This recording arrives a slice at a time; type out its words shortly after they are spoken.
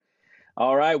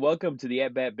All right, welcome to the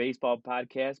At Bat Baseball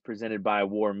podcast presented by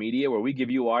War Media, where we give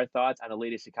you our thoughts on the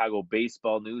latest Chicago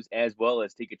baseball news as well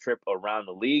as take a trip around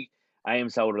the league. I am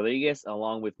Saul Rodriguez,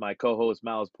 along with my co-host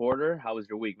Miles Porter. How was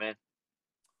your week, man?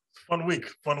 Fun week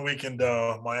in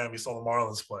Miami. Saw the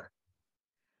Marlins play.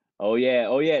 Oh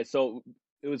yeah. So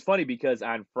it was funny because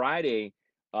on Friday,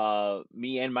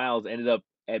 me and Miles ended up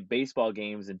at baseball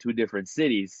games in two different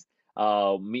cities.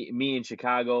 Me in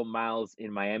Chicago, Miles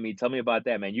in Miami. Tell me about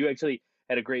that, man. You actually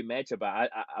had a great matchup.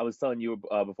 I was telling you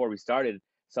before we started,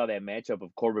 saw that matchup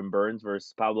of Corbin Burns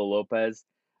versus Pablo Lopez.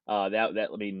 I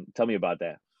mean, tell me about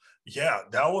that. Yeah,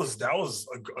 that was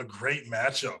a great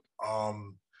matchup. A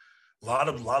lot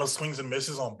of swings and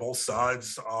misses on both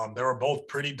sides. They were both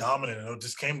pretty dominant, and it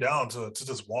just came down to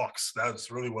just walks. That's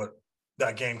really what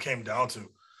that game came down to.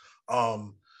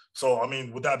 Um, so I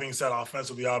mean, with that being said,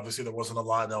 offensively, obviously there wasn't a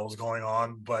lot that was going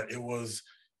on, but it was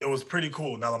pretty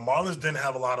cool. Now the Marlins didn't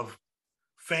have a lot of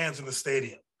fans in the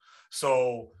stadium,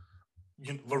 so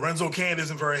Lorenzo Cain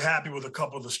isn't very happy with a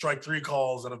couple of the strike three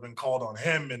calls that have been called on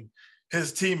him and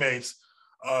his teammates.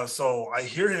 So I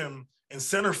hear him in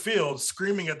center field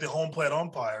screaming at the home plate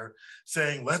umpire,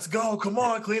 saying, "Let's go! Come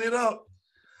on, clean it up."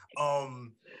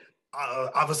 Um,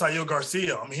 Avisail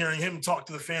Garcia, I'm hearing him talk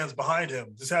to the fans behind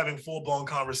him, just having full blown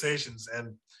conversations,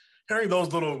 and hearing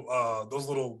those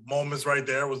little moments right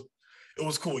there was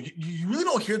cool. You really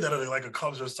don't hear that at like a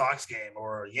Cubs or Sox game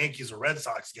or a Yankees or Red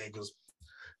Sox game because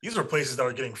these are places that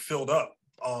are getting filled up,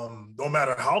 no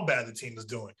matter how bad the team is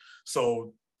doing.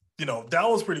 So, that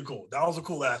was pretty cool. That was a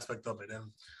cool aspect of it.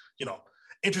 And, you know,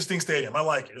 interesting stadium. I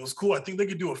like it. It was cool. I think they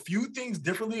could do a few things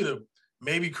differently to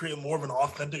maybe create more of an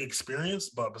authentic experience.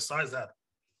 But besides that,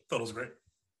 I thought it was great.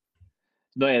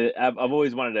 No, yeah, I've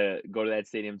always wanted to go to that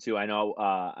stadium too. I know.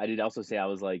 I did also say I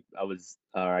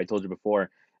told you before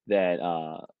that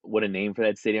what a name for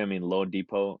that stadium. I mean, Lone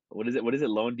Depot. What is it? What is it?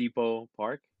 Lone Depot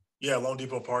Park. Yeah, Lone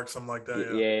Depot Park, something like that.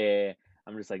 Yeah. Yeah.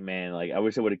 I'm just like, man, like I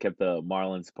wish I would have kept the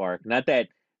Marlins Park. Not that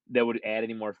that would add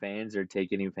any more fans or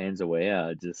take any fans away.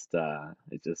 Wish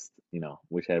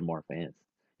I had more fans.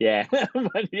 Yeah,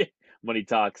 money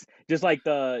talks. Just like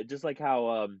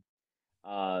how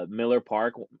Miller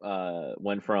Park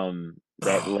went from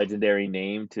that legendary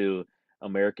name to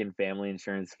American Family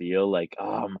Insurance Field. Like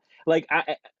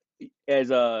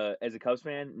as a Cubs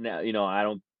fan, now I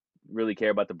don't really care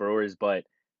about the Brewers, but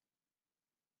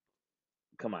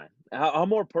come on, how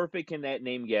more perfect can that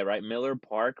name get, right? Miller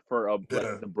Park for like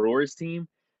Yeah. the Brewers team.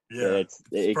 Yeah. It's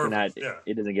It cannot perfect. Yeah.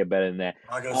 it doesn't get better than that.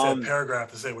 I got to say a Um,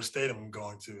 paragraph to say what stadium I'm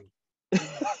going to.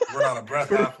 Run out of breath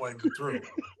for halfway through.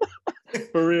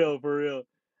 For real, for real.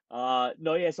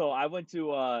 No, yeah. So I went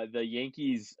to the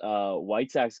Yankees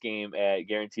White Sox game at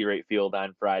Guarantee Rate Field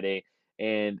on Friday,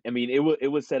 and I mean it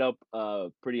was set up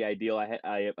pretty ideal.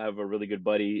 I have a really good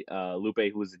buddy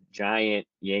Lupe who's a giant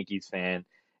Yankees fan,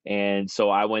 and so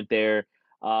I went there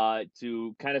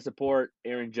to kind of support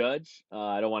Aaron Judge.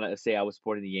 I don't want to say I was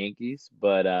supporting the Yankees,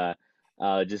 but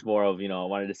just more of I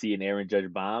wanted to see an Aaron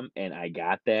Judge bomb, and I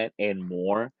got that and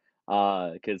more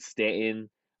because Stanton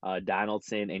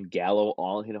Donaldson and Gallo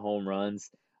all hit home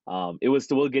runs. It was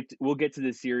we'll get to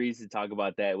the series to talk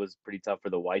about that. It was pretty tough for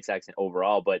the White Sox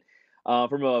overall, but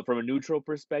from a neutral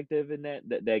perspective, in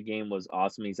that game was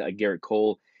awesome. He's Garrett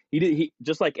Cole. He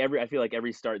just like I feel like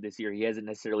every start this year, he hasn't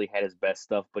necessarily had his best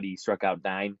stuff, but he struck out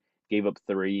nine, gave up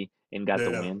three, and got the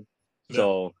Yeah. win. Yeah.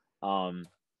 So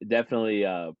definitely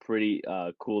pretty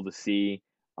cool to see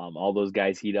all those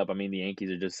guys heat up. I mean, the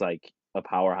Yankees are just like a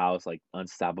powerhouse, like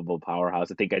unstoppable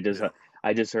powerhouse. I think Yeah.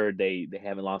 I just heard they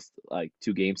haven't lost like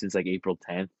two games since like April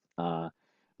 10th,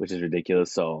 which is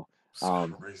ridiculous. So It's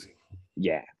um crazy.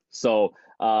 yeah. So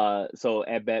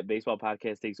At Bat Baseball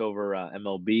Podcast takes over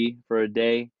MLB for a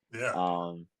day. Yeah.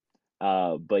 Um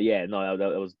but yeah, no,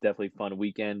 that was definitely a fun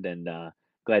weekend, and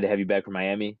glad to have you back from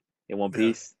Miami in one Yeah.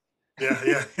 piece. Yeah.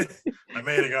 Yeah. I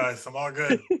made it, guys. I'm all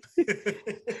good.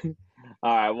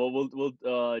 All right, well,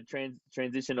 we'll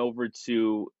transition over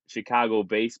to Chicago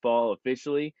baseball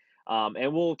officially,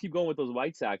 and we'll keep going with those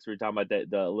White Sox. We were talking about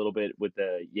that a little bit with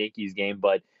the Yankees game,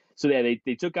 but so yeah,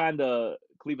 they took on the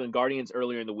Cleveland Guardians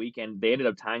earlier in the weekend. They ended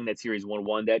up tying that series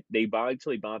 1-1. That they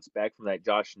actually bounced back from that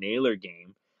Josh Naylor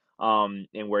game, and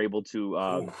were able to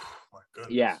Oh my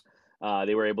yeah, goodness.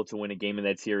 they were able to win a game in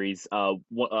that series.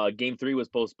 Game three was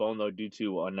postponed though due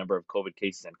to a number of COVID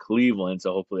cases in Cleveland,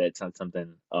 so hopefully that's not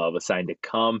something of a sign to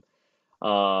come.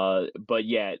 But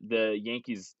yeah, the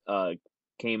Yankees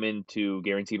came into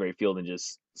Guaranteed Rate Field and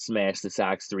just smashed the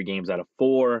Sox three games out of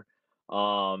four.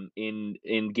 In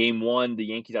game one, the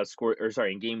Yankees outscored, or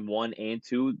sorry, in game one and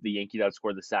two, the Yankees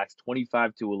outscored the Sox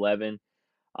 25-11.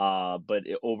 But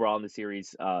overall in the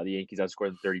series, the Yankees outscored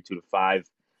them 32-5.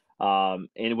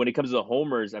 And when it comes to the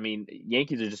homers, I mean,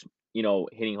 Yankees are just,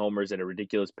 hitting homers at a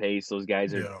ridiculous pace. Those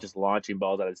guys are Yeah. just launching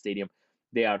balls out of the stadium.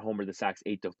 They out homer the Sox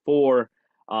 8-4.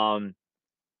 Um,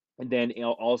 and then,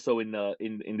 also in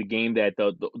the game that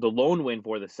the lone win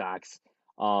for the Sox,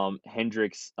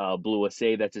 Hendricks blew a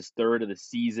save. That's his third of the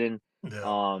season.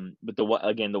 Yeah. But the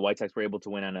White Sox were able to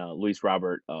win on a Luis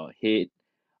Robert hit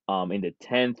in the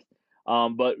 10th.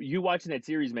 But you watching that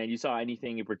series, man, you saw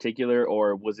anything in particular,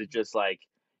 or was it just like,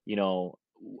 you know,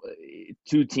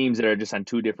 two teams that are just on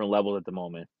two different levels at the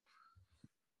moment?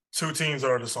 Two teams that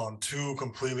are just on two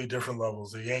completely different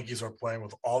levels. The Yankees are playing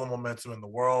with all the momentum in the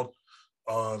world.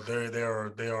 They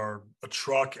are a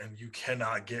truck, and you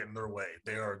cannot get in their way.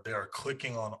 They are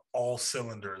clicking on all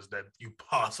cylinders that you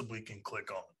possibly can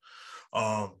click on.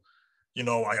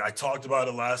 I talked about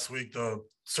it last week. The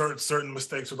certain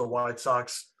mistakes with the White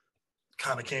Sox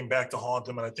kind of came back to haunt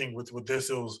them, and I think with this,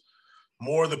 it was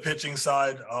more the pitching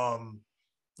side.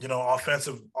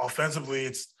 Offensively,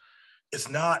 it's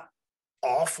not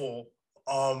awful.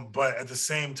 But at the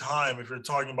same time, if you're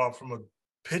talking about from a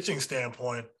pitching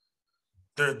standpoint,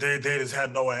 they just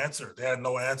had no answer. They had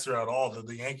no answer at all.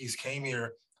 The Yankees came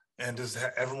here and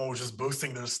everyone was just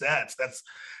boosting their stats.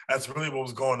 That's really what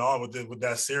was going on with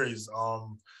that series.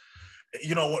 Now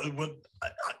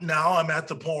I'm at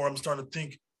the point where I'm starting to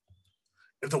think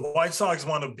if the White Sox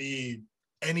want to be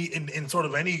in sort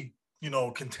of any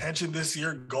contention this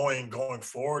year going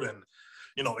forward and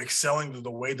excelling the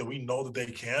way that we know that they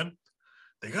can,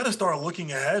 they got to start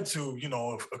looking ahead to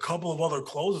a couple of other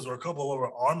closers or a couple of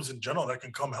other arms in general that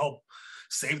can come help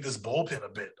save this bullpen a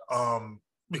bit.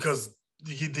 Because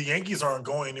the Yankees aren't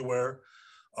going anywhere.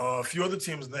 A few other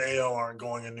teams in the AL aren't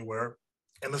going anywhere,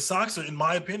 and the Sox are, in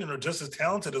my opinion, are just as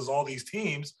talented as all these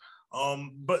teams.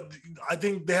 But I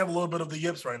think they have a little bit of the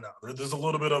yips right now. There's a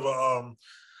little bit of a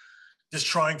just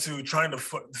trying to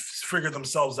figure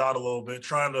themselves out a little bit,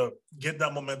 trying to get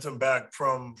that momentum back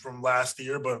from last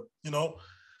year. But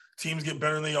teams get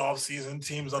better in the offseason.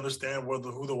 Teams understand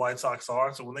who the White Sox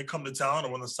are. So when they come to town,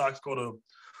 or when the Sox go to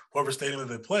whoever stadium that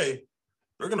they play,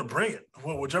 they're going to bring it.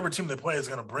 Whichever team they play is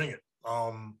going to bring it.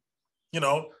 When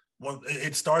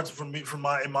it starts in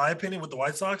my opinion, with the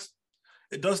White Sox,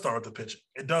 it does start with the pitching.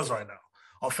 It does right now.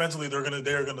 Offensively, they're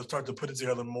gonna start to put it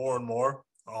together more and more.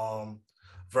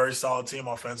 Very solid team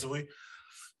offensively,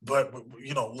 but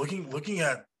looking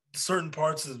at certain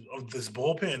parts of this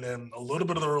bullpen and a little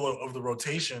bit of the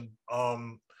rotation.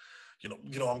 I'm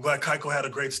glad Keiko had a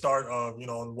great start.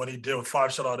 And what he did with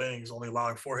 5 shutout innings, only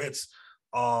allowing 4 hits.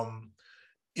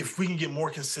 If we can get more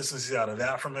consistency out of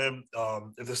that from him,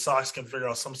 if the Sox can figure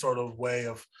out some sort of way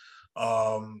of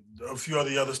a few of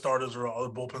the other starters or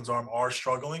other bullpens are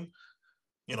struggling,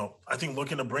 I think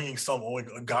looking to bringing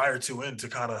a guy or two in to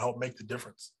kind of help make the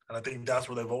difference. And I think that's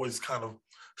where they've always kind of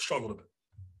struggled a bit.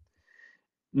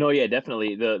 No, yeah,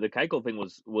 definitely. The Keuchel thing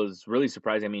was really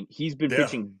surprising. I mean, he's been Yeah.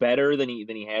 pitching better than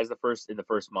he has in the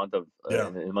first month of Yeah.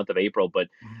 in the month of April. But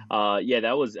Mhm. yeah,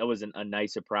 that was a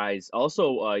nice surprise.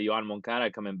 Also, Yohan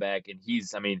Moncada coming back, and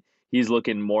he's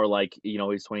looking more like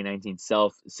his 2019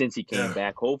 self since he came Yeah.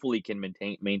 back. Hopefully, he can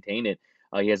maintain it.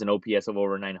 He has an OPS of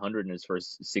over 900 in his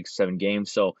first 6 7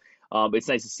 games. So it's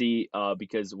nice to see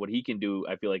because what he can do,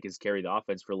 I feel like, is carry the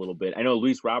offense for a little bit. I know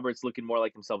Luis Roberts looking more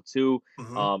like himself too.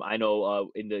 Mhm. I know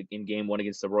in game one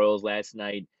against the Royals last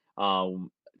night,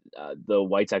 um, the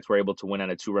White Sox were able to win on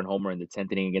a 2-run homer in the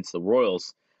 10th inning against the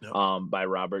Royals Yep. by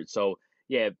Robert. So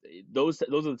yeah, those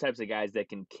are the types of guys that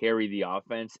can carry the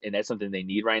offense, and that's something they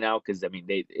need right now because I mean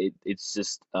it's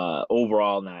just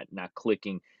overall not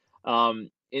clicking.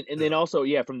 And then Yeah. also,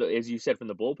 yeah, as you said, from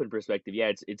the bullpen perspective,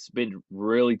 yeah, it's been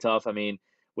really tough. I mean,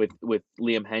 with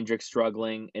Liam Hendriks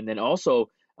struggling, and then also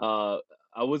uh,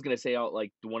 I was gonna say out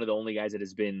like one of the only guys that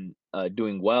has been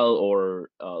doing well or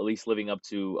at least living up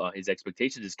to his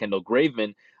expectations is Kendall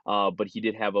Graveman, but he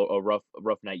did have a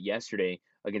rough night yesterday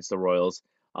against the Royals,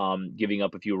 giving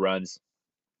up a few runs.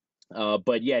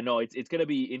 But yeah, no, it's gonna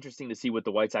be interesting to see what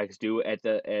the White Sox do at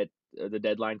the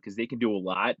deadline because they can do a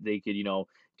lot. They could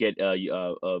get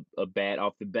a bat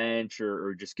off the bench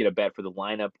or just get a bat for the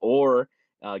lineup or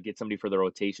get somebody for the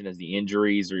rotation as the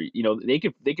injuries or they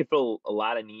could fill a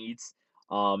lot of needs.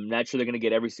 Not sure they're gonna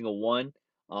get every single one,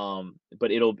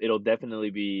 but it'll definitely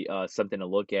be something to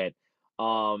look at.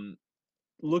 Um,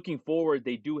 Looking forward,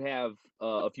 they do have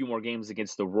a few more games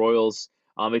against the Royals.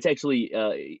 It's actually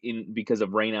in because of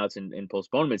rainouts and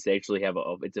postponements. They actually have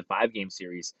it's a 5 game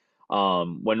series.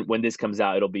 When this comes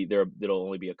out, it'll be there. It'll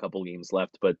only be a couple games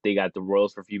left, but they got the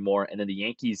Royals for a few more, and then the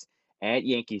Yankees at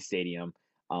Yankee Stadium,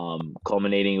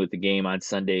 culminating with the game on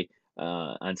Sunday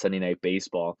on Sunday Night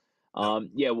Baseball.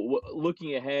 Yeah.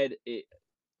 Looking ahead,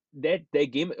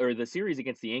 that game or the series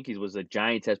against the Yankees was a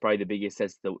giant test, probably the biggest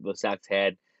test the Sox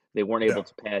had. They weren't able Yeah.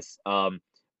 to pass.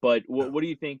 But Yeah. what do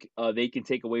you think they can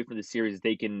take away from the series?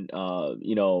 They can,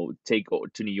 take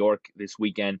to New York this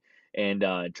weekend and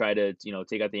try to,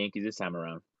 take out the Yankees this time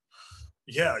around.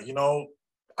 Yeah,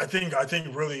 I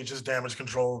think really just damage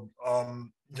control.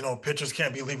 Pitchers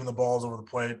can't be leaving the balls over the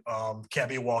plate. Can't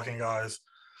be walking guys.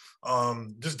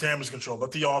 Just damage control.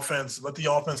 Let the offense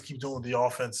keep doing what the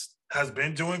offense has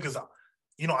been doing. Because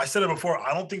I said it before.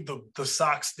 I don't think the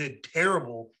Sox did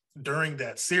terrible during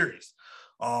that series,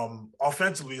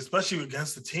 offensively, especially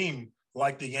against a team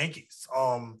like the Yankees.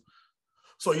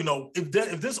 So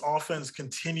if this offense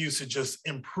continues to just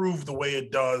improve the way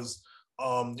it does,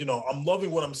 I'm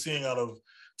loving what I'm seeing out of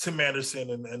Tim Anderson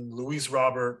and Luis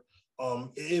Robert.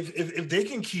 If they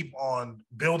can keep on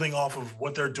building off of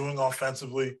what they're doing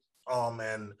offensively,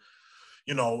 and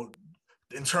you know,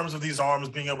 in terms of these arms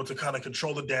being able to kind of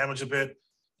control the damage a bit,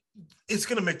 it's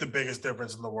going to make the biggest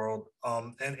difference in the world.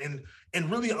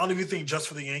 And really, I don't even think just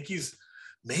for the Yankees,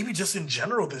 maybe just in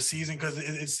general this season, because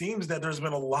it seems that there's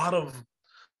been a lot of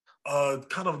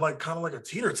kind of like a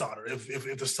teeter totter.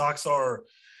 If the Sox are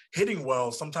hitting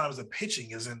well, sometimes the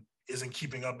pitching isn't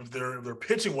keeping up. If they're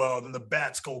pitching well, then the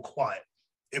bats go quiet.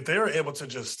 If they're able to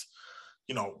just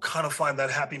kind of find that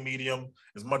happy medium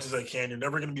as much as they can, you're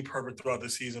never going to be perfect throughout the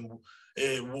season.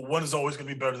 One is always going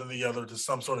to be better than the other to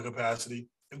some sort of capacity.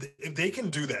 If they can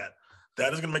do that,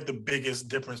 that is going to make the biggest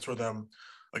difference for them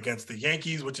against the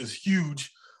Yankees, which is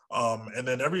huge, and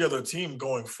then every other team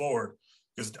going forward.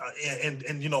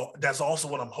 That's also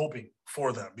what I'm hoping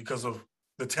for them, because of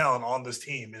the talent on this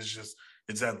team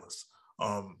it's endless.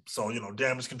 So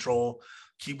damage control,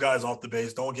 keep guys off the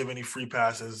base, don't give any free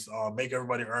passes, make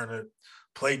everybody earn it,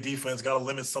 play defense, got to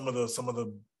limit some of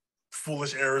the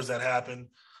foolish errors that happen.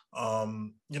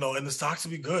 And the Sox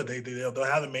will be good. They'll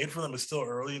have it made for them. It's still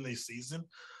early in the season.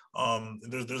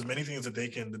 There's many things that they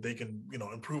can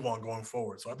improve on going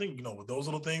forward. So I think with those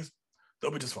little things,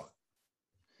 they'll be just fine.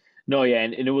 No, yeah,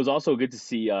 and it was also good to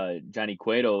see Johnny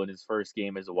Cueto in his first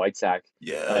game as a White Sox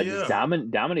Yeah, just yeah,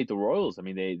 dominate the Royals. I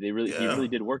mean, he yeah, really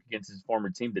did work against his former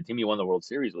team, the team he won the World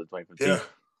Series with in yeah. 2015.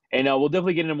 And we'll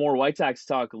definitely get into more White Sox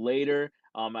talk later.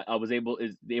 I was able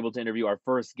to interview our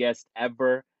first guest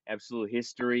ever, absolute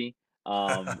history.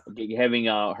 Having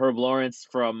Herb Lawrence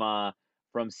from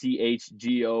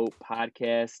CHGO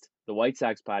podcast, the White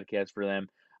Sox podcast for them.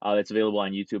 That's available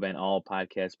on YouTube and all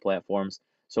podcast platforms.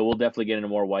 So we'll definitely get into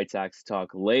more White Sox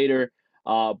talk later.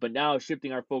 But now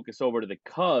shifting our focus over to the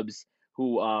Cubs,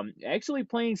 who actually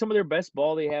playing some of their best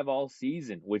ball they have all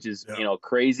season, which is Yeah.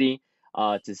 crazy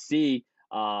to see.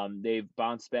 They've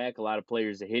bounced back. A lot of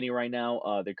players are hitting right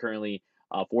now. They're currently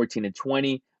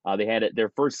 14-20. They had their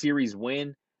first series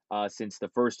win since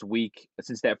that first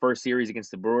series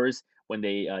against the Brewers when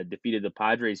they defeated the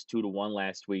Padres 2-1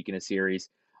 last week in a series.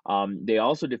 They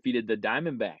also defeated the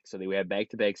Diamondbacks, so they had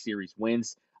back-to-back series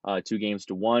wins,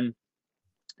 2-1,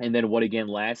 and then won again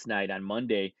last night on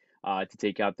Monday to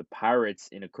take out the Pirates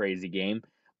in a crazy game.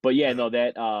 But yeah, Yeah. no,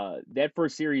 that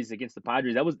first series against the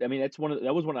Padres, that was one of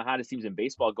the hottest teams in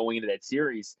baseball going into that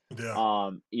series. Yeah.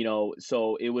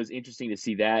 So it was interesting to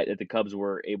see that the Cubs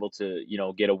were able to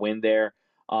get a win there.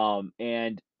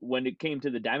 And when it came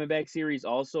to the Diamondback series,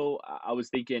 also I was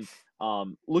thinking,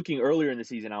 looking earlier in the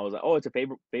season, I was like, oh, it's a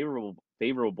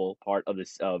favorable part of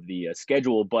the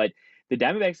schedule, but the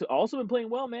Diamondbacks also been playing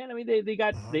well, man. I mean,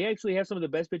 Mhm. they actually have some of the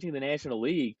best pitching in the National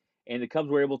League, and the Cubs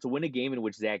were able to win a game in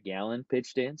which Zach Gallen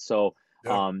pitched in. So,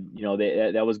 Yeah.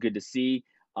 that was good to see.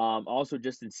 Also,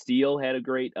 Justin Steele had a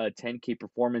great 10K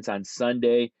performance on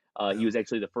Sunday. He Yeah. was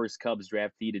actually the first Cubs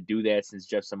draftee to do that since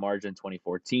Jeff Samardzija in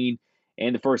 2014,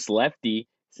 and the first lefty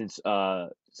since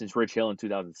Rich Hill in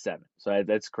 2007. So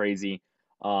that's crazy.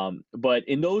 But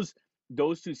in those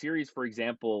two series, for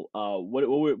example,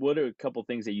 what are a couple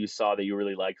things that you saw that you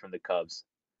really liked from the Cubs?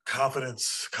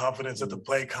 Confidence at the Mm.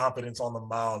 plate, confidence on the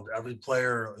mound. Every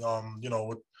player,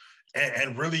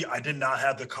 and really, I did not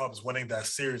have the Cubs winning that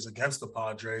series against the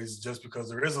Padres, just because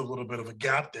there is a little bit of a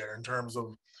gap there in terms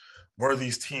of where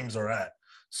these teams are at.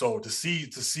 So to see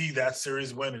that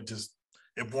series win,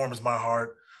 it warms my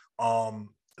heart.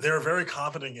 They were very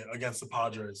confident against the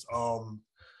Padres.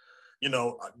 You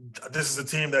know, this is a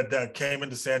team that came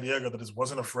into San Diego that just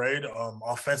wasn't afraid.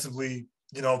 Offensively,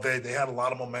 they had a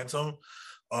lot of momentum.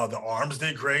 The arms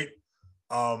did great.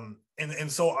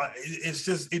 And so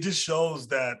it just shows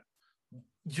that,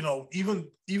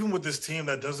 even with this team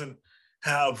that doesn't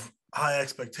have high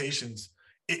expectations,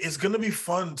 it's going to be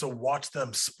fun to watch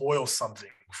them spoil something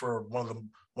for one of the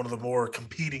one of the more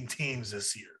competing teams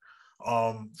this year.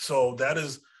 So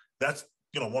that's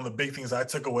one of the big things I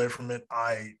took away from it.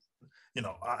 You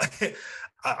know, I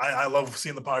I love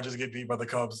seeing the Padres get beat by the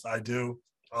Cubs. I do.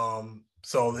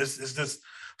 So this is just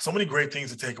so many great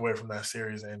things to take away from that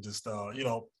series, and just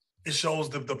it shows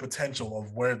the potential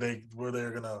of where they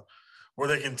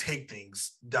can take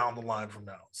things down the line from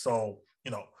now. So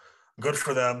good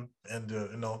for them, and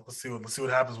let's see what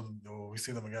happens when we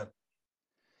see them again.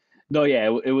 No, yeah,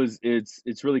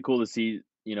 it's really cool to see,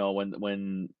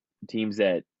 when teams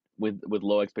that with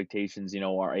low expectations,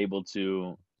 are able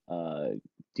to uh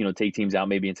take teams out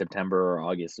maybe in September or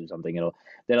August or something.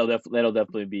 That'll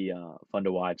definitely be fun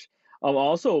to watch.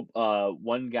 Also,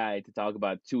 one guy to talk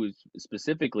about too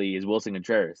specifically is Wilson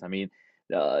Contreras. I mean,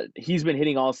 he's been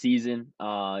hitting all season,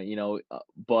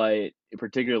 but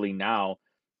particularly now,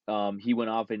 he went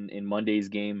off in Monday's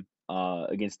game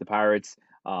against the Pirates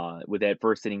with that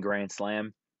first inning grand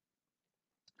slam.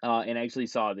 And I actually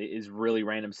saw is really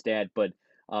random stat, but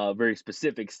very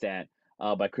specific stat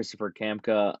by Christopher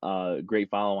Kamka. Great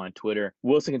follow on Twitter.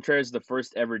 Wilson Contreras is the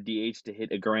first ever DH to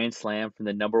hit a grand slam from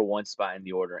the number one spot in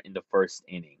the order in the first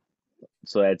inning.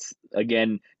 So that's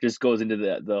again just goes into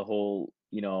the whole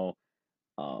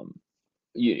um,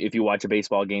 if you watch a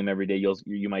baseball game every day,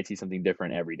 you might see something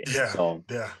different every day. Yeah, So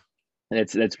yeah,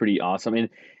 that's pretty awesome. And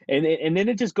then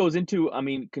it just goes into, I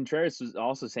mean, Contreras was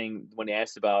also saying when he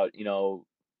asked about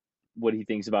what he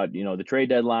thinks about the trade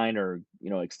deadline or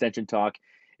extension talk,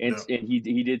 yeah, and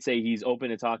he did say he's open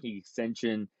to talking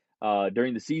extension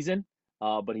during the season,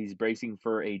 but he's bracing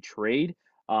for a trade.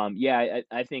 Yeah,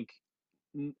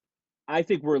 I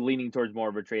think we're leaning towards more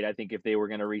of a trade. I think if they were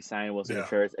going to re-sign Wilson yeah,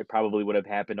 Contreras, it probably would have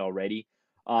happened already.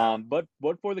 yeah,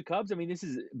 But for the Cubs, I mean, this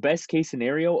is best case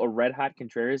scenario: a red hot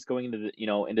Contreras going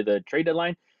into the trade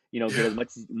deadline. Get yeah,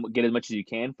 as much as you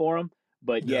can for him.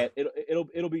 But yeah. yeah,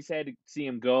 it'll be sad to see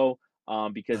him go,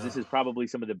 because this is probably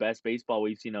some of the best baseball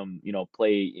we've seen him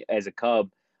play as a Cub.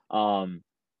 Um,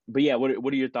 but yeah, what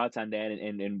are your thoughts on that,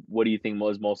 and what do you think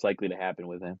was most likely to happen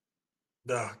with him?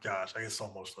 Oh gosh, I get so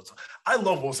emotional. I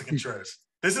love Wilson Contreras.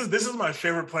 This is my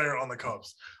favorite player on the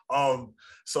Cubs.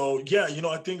 So yeah,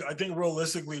 I think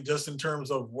realistically, just in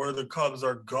terms of where the Cubs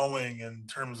are going, in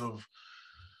terms of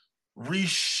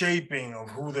reshaping of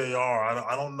who they are,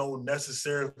 I don't know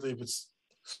necessarily if it's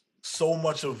so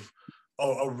much of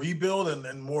a rebuild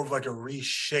and more of like a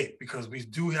reshape, because we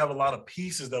do have a lot of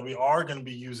pieces that we are going to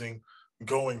be using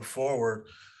going forward.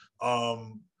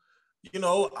 Um,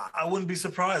 I wouldn't be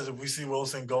surprised if we see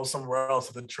Wilson go somewhere else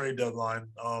at the trade deadline.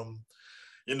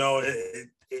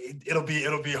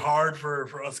 It'll be hard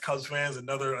for us Cubs fans.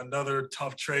 Another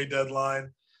tough trade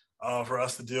deadline for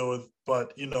us to deal with.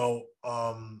 But it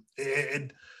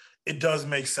does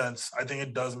make sense. I think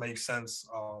it does make sense.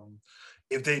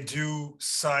 If they do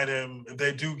sign him, if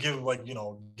they do give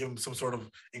him some sort of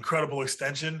incredible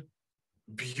extension,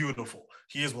 beautiful.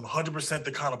 He is 100%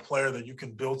 the kind of player that you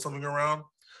can build something around.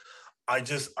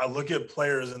 I look at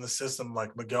players in the system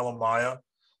like Miguel Amaya,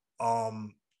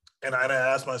 um, and I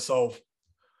ask myself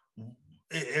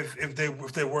if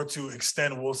they were to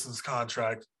extend Wilson's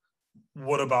contract,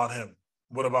 what about him?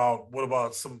 What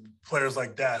about some players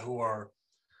like that who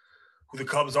the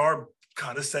Cubs are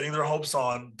kind of setting their hopes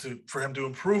on for him to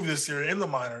improve this year in the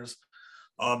minors,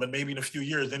 and maybe in a few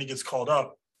years then he gets called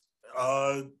up.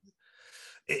 Uh,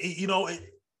 it, you know, it,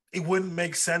 it wouldn't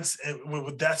make sense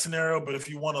with that scenario. But if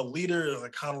you want a leader,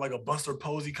 like kind of like a Buster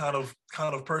Posey kind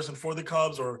of person for the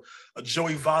Cubs, or a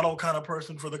Joey Votto kind of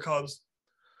person for the Cubs,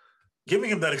 giving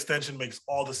him that extension makes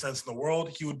all the sense in the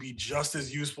world. He would be just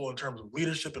as useful in terms of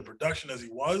leadership and production as he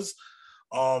was,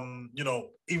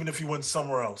 even if he went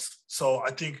somewhere else. So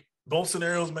I think both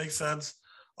scenarios make sense.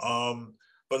 Um,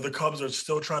 but the Cubs are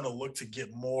still trying to look to get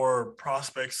more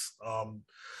prospects,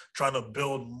 trying to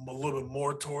build a little bit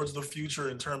more towards the future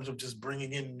in terms of just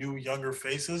bringing in new, younger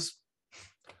faces.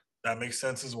 That makes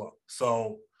sense as well.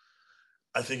 So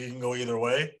I think it can go either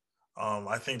way.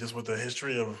 I think just with the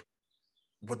history of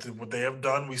what they have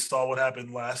done, we saw what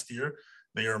happened last year.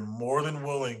 They are more than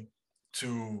willing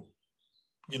to,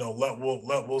 let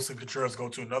Wilson Contreras go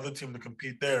to another team to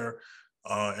compete there,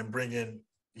 and bring in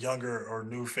younger or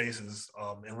new faces,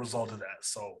 and result of that.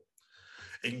 So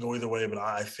it can go either way, but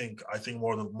I think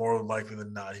more likely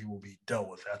than not he will be dealt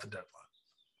with at the deadline.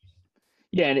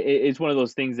 Yeah, and it's one of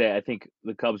those things that I think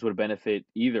the Cubs would benefit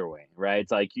either way, right?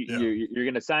 It's like Yeah, you're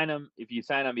going to sign him. If you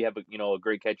sign him, you have a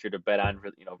great catcher to bet on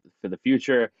for the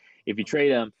future. If you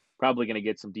trade him, probably going to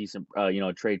get some decent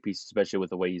trade pieces, especially with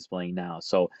the way he's playing now.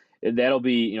 So that'll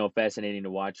be fascinating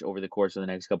to watch over the course of the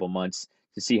next couple months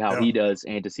to see how yeah, he does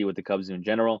and to see what the Cubs do in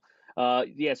general.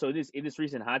 Yeah. So in this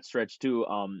recent hot stretch too,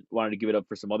 wanted to give it up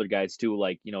for some other guys too,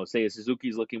 like say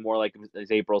Suzuki's looking more like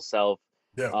his April self.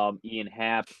 Yeah. Ian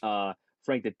Happ,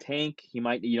 Frank the Tank. He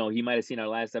might have seen our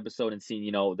last episode and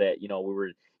seen that we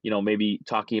were maybe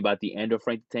talking about the end of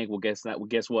Frank the Tank. Well, guess not. Well,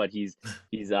 guess what? He's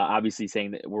obviously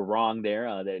saying that we're wrong there.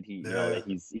 That Yeah.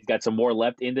 he's got some more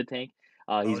left in the tank.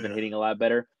 Oh He's been yeah. hitting a lot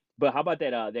better. But how about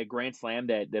that grand slam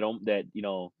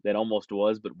that almost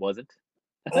was but wasn't?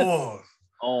 Oh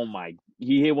Oh my!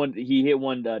 He hit one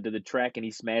to the track and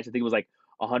he smashed. I think it was like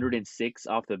 106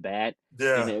 off the bat,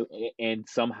 yeah. and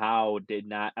somehow did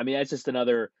not. I mean, that's just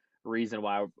another reason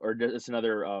why, or just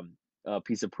another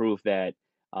piece of proof that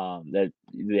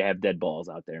they have dead balls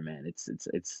out there, man.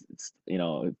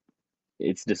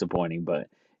 It's disappointing, but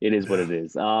it is what Yeah. it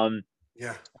is.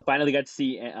 Yeah. Finally got to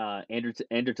see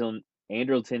Andrelton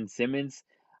Simmons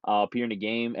appear in the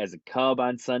game as a Cub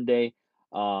on Sunday,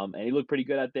 and he looked pretty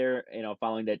good out there.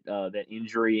 Following that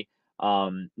injury,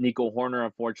 Nico Horner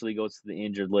unfortunately goes to the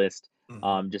injured list.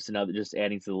 Hmm. Just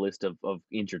adding to the list of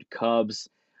injured Cubs.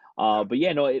 Yeah. But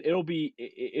yeah, no, it'll be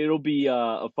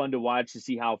fun to watch to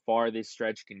see how far this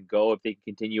stretch can go if they can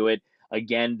continue it.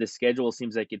 Again, the schedule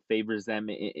seems like it favors them.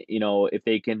 If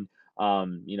they can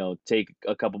take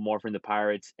a couple more from the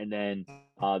Pirates, and then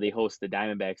they host the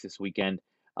Diamondbacks this weekend.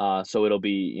 So it'll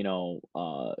be,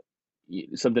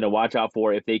 something to watch out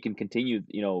for if they can continue,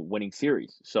 winning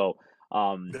series. So,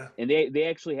 Yeah. and they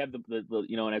actually have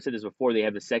and I've said this before, they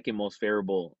have the second most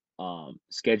favorable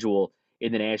schedule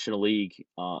in the National League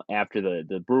after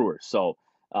the Brewers. So,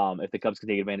 if the Cubs can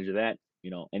take advantage of that,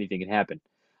 anything can happen.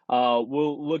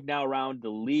 We'll look now around the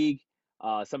league.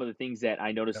 Some of the things that I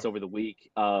Yeah. noticed over the week,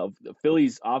 the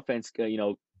Phillies offense,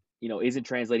 isn't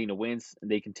translating to wins.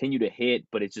 They continue to hit,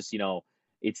 but it's just,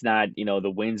 it's not,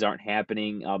 the wins aren't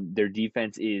happening. Their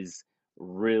defense is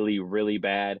really, really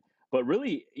bad. But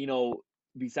really,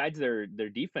 besides their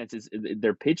defense,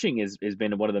 their pitching has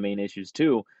been one of the main issues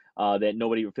too. That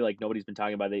nobody feel like nobody's been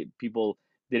talking about. People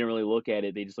didn't really look at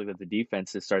it. They just looked at the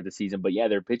defense to start the season. But yeah,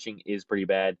 their pitching is pretty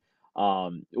bad.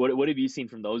 What have you seen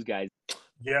from those guys?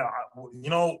 Yeah.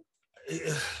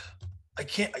 Eh, I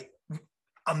can't.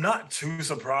 I'm not too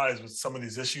surprised with some of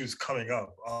these issues coming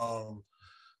up.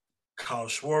 Kyle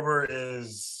Schwarber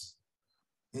is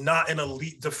not an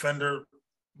elite defender,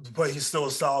 but he's still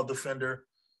a solid defender.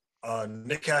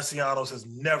 Nick Castellanos has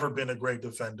never been a great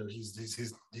defender.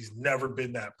 He's never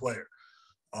been that player.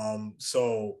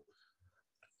 So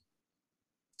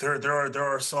there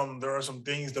are some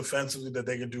things defensively that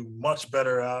they can do much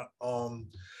better at.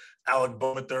 Alec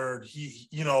Bowman third, he's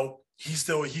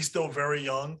still very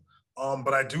young,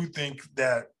 but I do think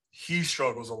that he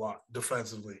struggles a lot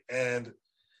defensively, and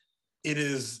it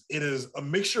is a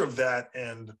mixture of that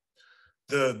and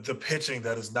the pitching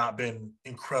that has not been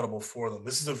incredible for them.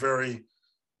 This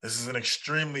is an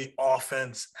extremely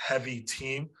offense heavy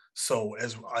team. So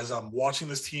as I'm watching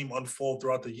this team unfold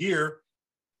throughout the year,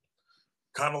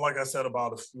 kind of like I said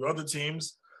about a few other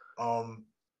teams, um,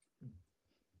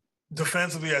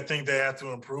 defensively, I think they have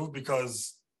to improve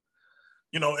because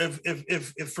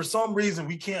if for some reason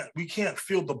we can't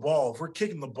field the ball, if we're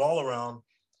kicking the ball around,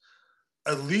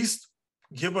 at least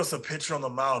give us a pitcher on the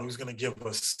mound who's going to give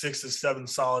us 6 to 7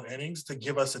 solid innings to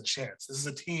give us a chance. This is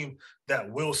a team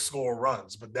that will score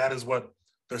runs, but that is what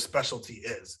their specialty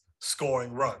is,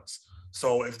 scoring runs.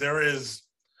 So if there is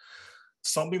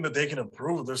something that they can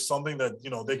improve, there's something that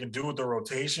they can do with their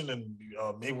rotation and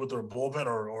maybe with their bullpen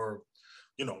or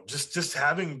just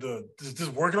having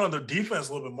just working on their defense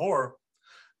a little bit more.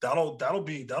 That'll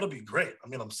be great. I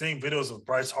mean, I'm seeing videos of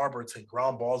Bryce Harper take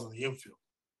ground balls in the infield.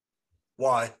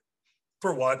 Why?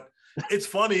 For what? It's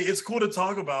funny. It's cool to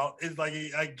talk about. It's like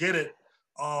I get it.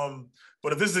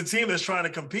 But if this is a team that's trying to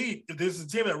compete, if this is a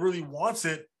team that really wants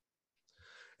it,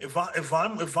 if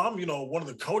I'm one of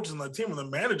the coaches on the team or the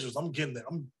managers, I'm getting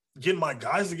my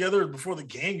guys together before the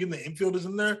game, getting the infielders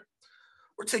in there.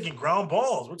 We're taking ground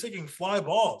balls. We're taking fly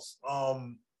balls.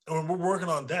 And we're working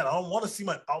on that. I don't want to see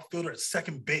my outfielder at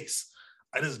second base.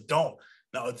 I just don't.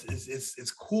 Now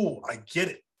it's cool. I get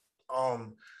it.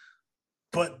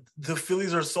 But the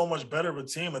Phillies are so much better of a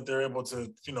team that they're able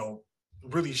to,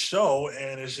 really show.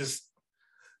 And it's just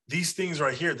these things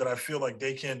right here that I feel like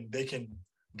they can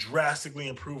drastically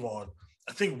improve on.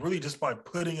 I think really just by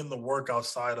putting in the work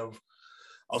outside of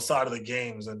the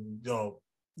games, and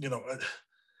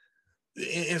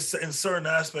in certain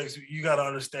aspects you got to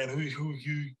understand who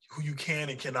you can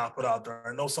and cannot put out there.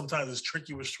 I know sometimes it's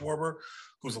tricky with Schwarber,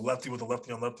 who's a lefty with a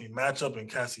lefty on lefty matchup, and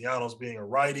Castellanos being a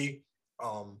righty.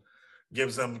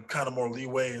 Gives them kind of more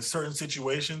leeway in certain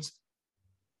situations.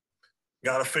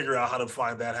 Got to figure out how to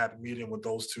find that happy medium with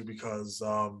those two because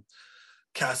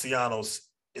Castellanos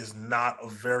is not a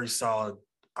very solid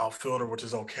outfielder, which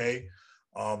is okay.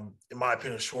 In my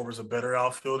opinion, Schwarber's a better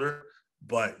outfielder,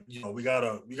 but we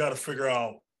gotta figure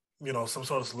out some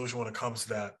sort of solution when it comes to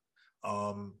that.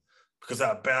 Because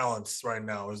that balance right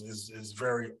now is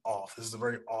very off. This is a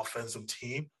very offensive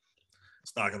team.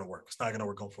 It's not going to work. It's not going to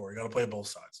work going forward. You got to play both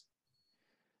sides.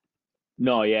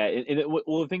 No, yeah,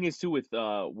 well, the thing is too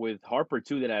with Harper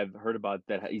too that I've heard about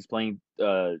that he's playing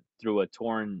through a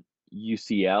torn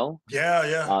UCL. Yeah,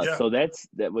 yeah, yeah, So that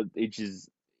was it's just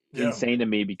yeah. insane to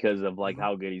me because of like Hmm.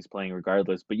 how good he's playing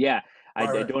regardless. But yeah, I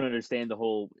Right, right. don't understand the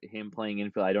whole him playing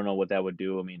infield. I don't know what that would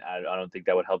do. I mean, I don't think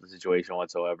that would help the situation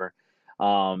whatsoever.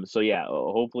 So yeah,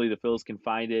 hopefully the Phils can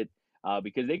find it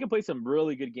because they can play some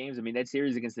really good games. I mean, that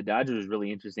series against the Dodgers was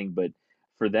really interesting, but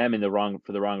for them in the wrong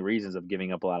for the wrong reasons of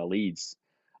giving up a lot of leads.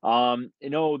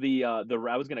 The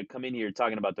I was gonna come in here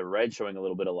talking about the Reds showing a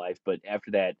little bit of life, but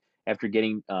after that, after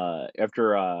getting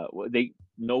after they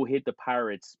no hit the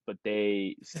Pirates, but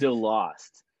they still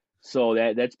lost. So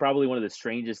that's probably one of the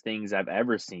strangest things I've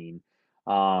ever seen.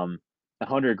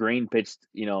 Hunter Green pitched,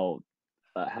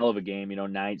 a hell of a game.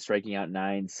 Nine striking out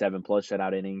nine, 7+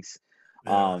 shutout innings.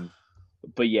 Yeah,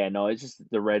 But yeah, no, it's just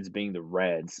the Reds being the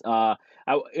Reds.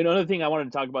 Another thing I wanted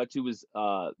to talk about too was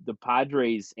the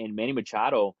Padres and Manny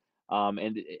Machado.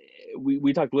 And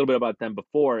we talked a little bit about them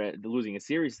before losing a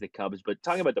series to the Cubs, but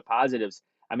talking about the positives,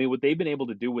 I mean, what they've been able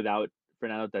to do without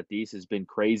Fernando Tatis has been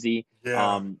crazy.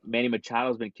 yeah, Manny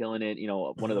Machado's been killing it.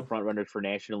 One of the hmm, front runners for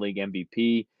National League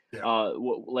MVP. yeah,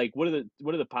 What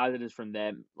are the positives from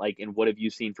them? Like, and what have you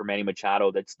seen from Manny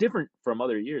Machado that's different from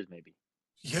other years, maybe?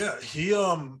 yeah.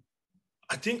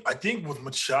 I think with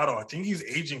Machado, I think he's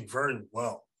aging very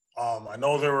well. I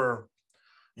know there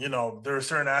were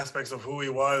certain aspects of who he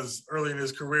was early in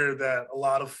his career that a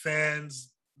lot of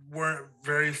fans weren't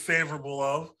very favorable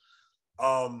of.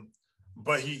 Um,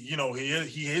 but he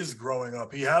is growing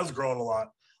up. He has grown a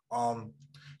lot. Um,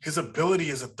 his ability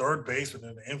as a third baseman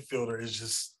and an infielder is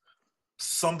just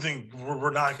something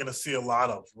we're not going to see a lot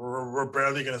of. We're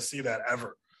barely going to see that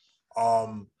ever.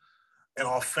 Um, and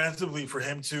offensively, for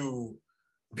him to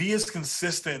be as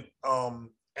consistent and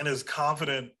as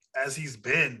confident as he's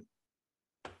been,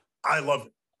 I love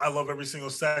it. I love every single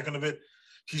second of it.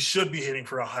 He should be hitting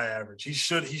for a high average. He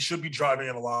should be driving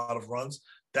in a lot of runs.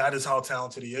 That is how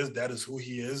talented he is. That is who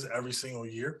he is every single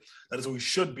year. That is who he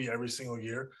should be every single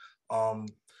year. Um,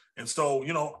 and so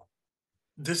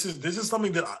this is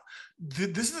something that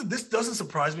this doesn't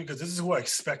surprise me because this is who I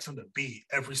expect him to be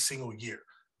every single year.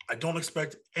 I don't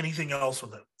expect anything else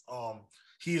from him.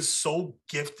 He is so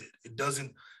gifted. It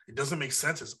doesn't make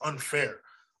sense. It's unfair.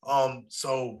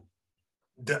 So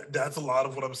that's a lot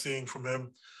of what I'm seeing from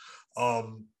him.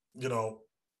 Um, you know,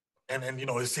 and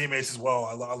his teammates as well.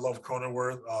 I love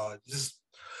Cronenworth. Just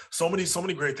so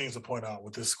many great things to point out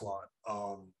with this squad.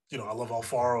 I love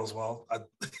Alfaro as well. I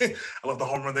love the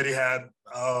home run that he had.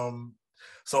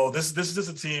 So this is just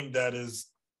a team that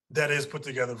is put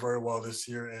together very well this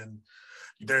year, and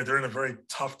they're in a very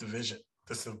tough division.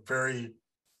 This is a very,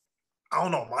 I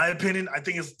don't know, my opinion. I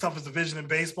think it's the toughest division in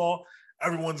baseball.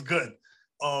 Everyone's good.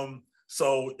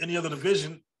 So any other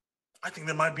division, I think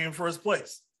they might be in first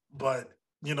place. But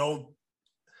you know,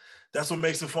 that's what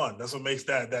makes it fun. That's what makes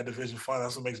that division fun.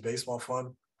 That's what makes baseball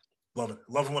fun. Love it.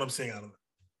 Loving what I'm seeing out of it.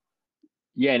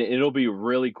 Yeah, and it'll be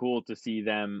really cool to see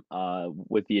them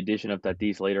with the addition of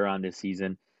Tatis later on this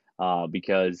season,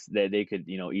 because they could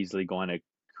easily go on a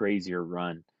crazier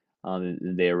run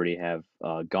than they already have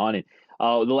gone. And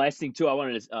the last thing too, I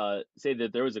wanted to say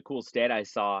that there was a cool stat I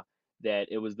saw that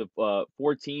it was the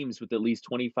four teams with at least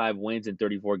 25 wins in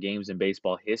 34 games in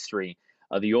baseball history.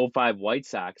 The '05 White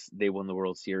Sox, they won the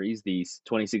World Series. The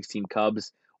 2016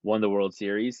 Cubs won the World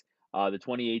Series. The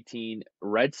 2018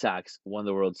 Red Sox won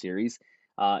the World Series.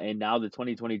 And now the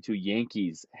 2022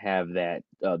 Yankees have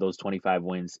those 25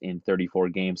 wins in 34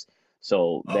 games.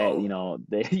 So that Oh,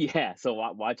 yeah. So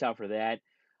watch out for that.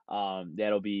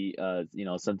 That'll be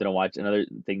something to watch. Another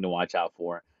thing to watch out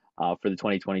for the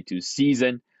 2022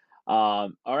 season. All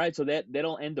right, so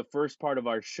that'll end the first part of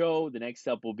our show. The next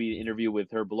up will be the interview with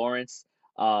Herb Lawrence.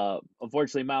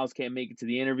 Unfortunately, Miles can't make it to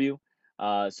the interview.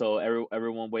 So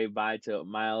everyone wave bye to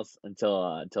Miles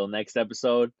until next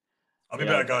episode. I'll be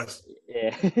You know, back, guys.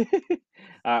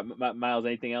 yeah. Miles,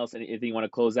 anything else? Anything you want to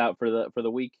close out for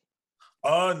the week?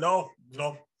 No,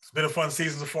 it's been a fun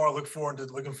season so far. Looking forward to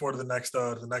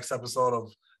the next episode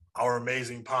of our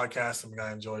amazing podcast. Something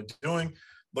I enjoyed doing.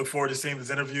 Look forward to seeing this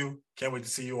interview. Can't wait to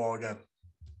see you all again.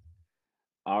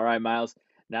 All right, Miles.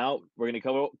 Now we're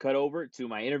gonna cut over to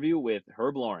my interview with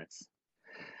Herb Lawrence.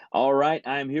 All right,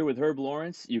 I'm here with Herb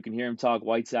Lawrence. You can hear him talk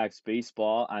White Sox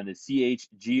baseball on the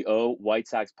CHGO White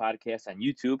Sox podcast on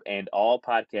YouTube and all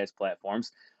podcast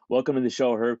platforms. Welcome to the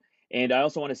show, Herb. And I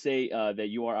also want to say that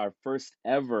you are our first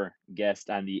ever guest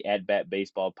on the At Bat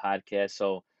Baseball podcast.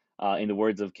 So, in the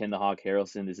words of Ken the Hawk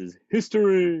Harrelson, this is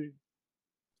history.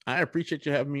 I appreciate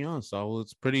you having me on, Saul.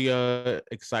 It's pretty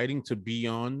exciting to be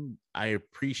on. I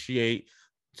appreciate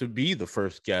to be the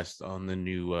first guest on the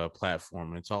new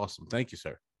platform. It's awesome. Thank you,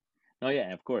 sir. Oh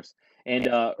yeah, of course. And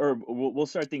Herb, we'll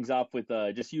start things off with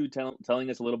just you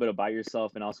telling us a little bit about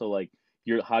yourself and also like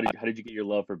your how did you get your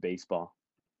love for baseball?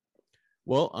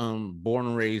 Well, born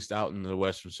and raised out in the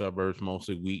western suburbs,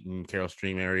 mostly Wheaton, Carroll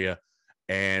Stream area.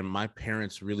 And my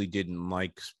parents really didn't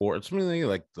like sports, really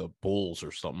like the Bulls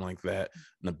or something like that,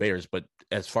 and the Bears. But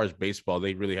as far as baseball,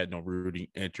 they really had no rooting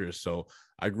interest. So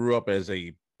I grew up as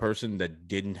a person that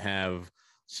didn't have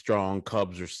strong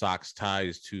Cubs or Sox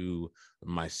ties to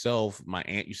myself. My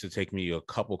aunt used to take me to a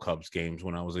couple Cubs games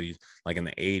when I was like in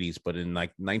the 80s. But in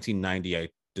like 1990, I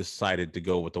decided to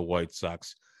go with the White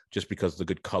Sox just because the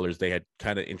good colors. They had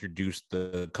kind of introduced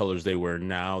the colors they wear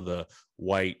now, the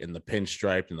white and the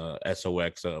pinstripe and the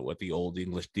SOX with the old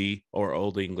English D or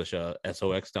old English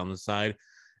SOX down the side.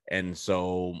 And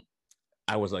so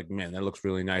I was like, man, that looks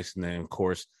really nice. And then, of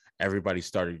course, everybody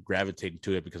started gravitating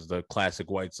to it because of the classic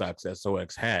White Sox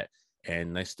SOX hat.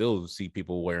 And I still see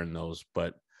people wearing those,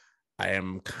 but I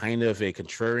am kind of a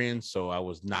contrarian, so I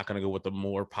was not going to go with the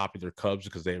more popular Cubs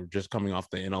because they were just coming off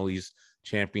the NL East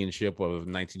championship of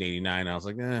 1989. I was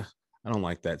like, I don't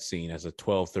like that scene. As a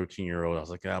 12, 13-year-old, I was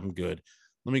like, I'm good.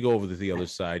 Let me go over to the other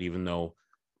side, even though,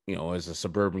 as a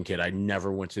suburban kid, I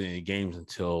never went to any games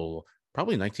until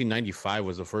probably 1995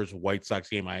 was the first White Sox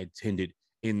game I attended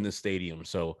in the stadium.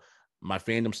 So my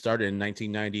fandom started in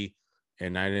 1990,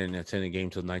 and I didn't attend a game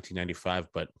until 1995,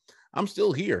 but I'm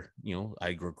still here.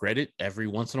 I regret it every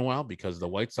once in a while because the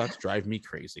White Sox drive me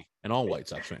crazy, and all White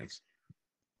Sox fans.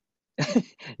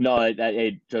 No,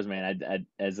 trust me, man.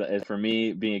 As for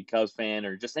me, being a Cubs fan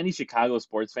or just any Chicago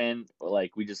sports fan,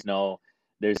 like we just know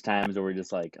there's times where we're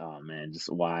just like, oh man,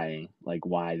 just why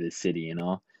this city?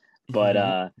 But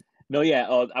Mm-hmm. no, yeah.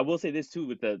 I will say this too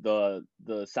with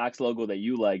the Sox logo that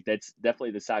you like. That's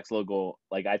definitely the Sox logo.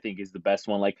 Like I think is the best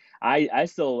one. Like I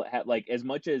still have like as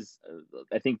much as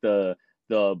I think the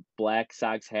black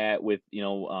Sox hat with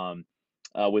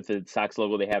with the Sox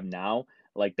logo they have now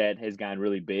like that has gone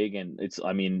really big and it's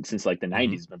I mean since like the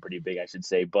Mm-hmm. 90s has been pretty big I should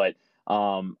say but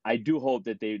I do hope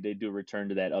that they do return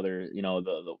to that other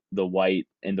the white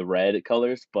and the red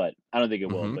colors but I don't think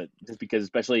it will Mm-hmm. but just because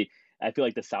especially I feel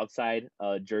like the South Side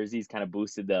jerseys kind of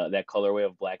boosted that colorway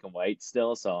of black and white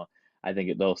still so I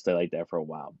think they'll stay like that for a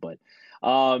while but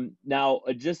now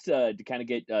just to kind of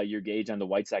get your gauge on the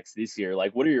White Sox this year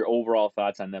like what are your overall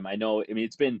thoughts on them I mean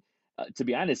it's been to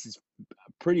be honest, it's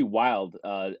pretty wild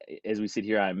as we sit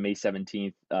here on May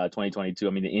 17th, 2022. I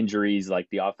mean, the injuries, like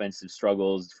the offensive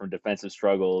struggles from defensive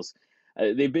struggles,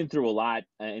 they've been through a lot,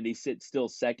 and they sit still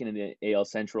second in the AL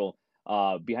Central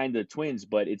behind the Twins,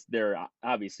 but they're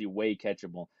obviously way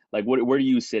catchable. Like, where do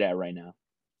you sit at right now?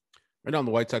 Right now, the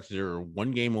White Sox are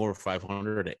one game over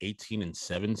 500 at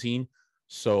 18-17.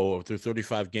 So through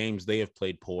 35 games, they have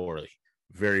played poorly,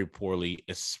 very poorly,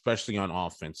 especially on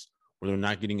offense, where they're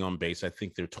not getting on base. I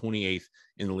think they're 28th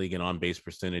in the league in on base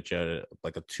percentage at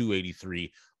like a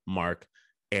 283 mark.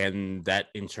 And that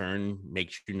in turn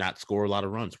makes you not score a lot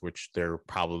of runs, which they're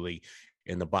probably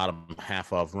in the bottom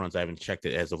half of runs. I haven't checked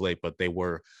it as of late, but they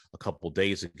were a couple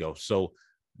days ago. So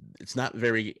it's not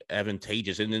very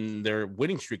advantageous. And then their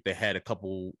winning streak they had a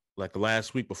couple like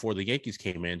last week before the Yankees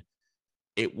came in,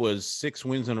 it was 6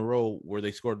 wins in a row where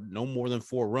they scored no more than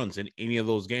 4 runs in any of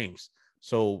those games.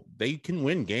 So they can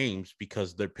win games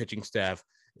because their pitching staff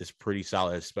is pretty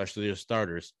solid, especially their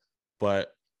starters. But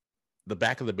the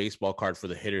back of the baseball card for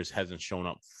the hitters hasn't shown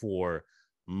up for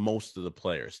most of the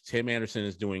players. Tim Anderson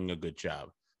is doing a good job.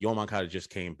 Yoel Moncada just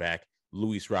came back.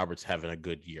 Luis Roberts having a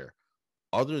good year.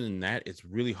 Other than that, it's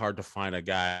really hard to find a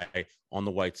guy on the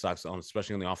White Sox,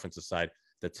 especially on the offensive side,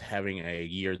 that's having a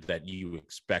year that you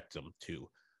expect them to.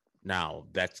 Now,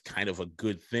 that's kind of a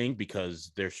good thing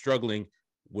because they're struggling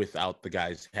without the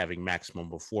guys having maximum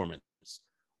performance.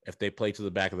 If they play to the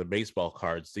back of the baseball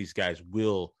cards, these guys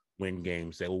will win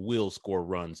games. They will score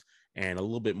runs and a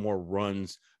little bit more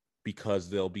runs because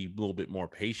they'll be a little bit more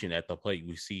patient at the plate.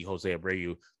 We see Jose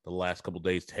Abreu the last couple of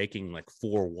days taking like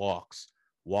 4 walks.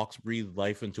 Walks breathe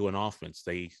life into an offense.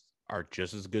 They are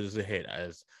just as good as a hit,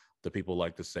 as the people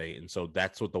like to say. And so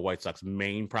that's what the White Sox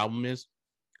main problem is.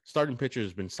 Starting pitcher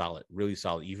has been solid, really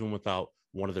solid, even without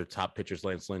one of their top pitchers,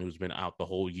 Lance Lynn, who's been out the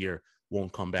whole year,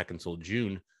 won't come back until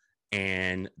June.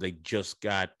 and they just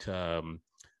got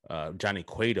Johnny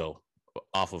Cueto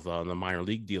off of the minor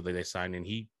league deal that they signed, and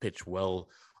he pitched well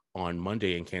on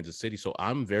Monday in Kansas City. So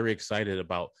I'm very excited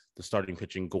about the starting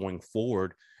pitching going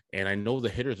forward, and I know the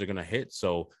hitters are going to hit.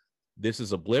 So this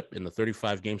is a blip in the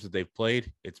 35 games that they've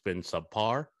played. It's been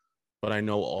subpar, but I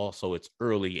know also it's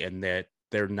early and that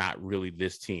they're not really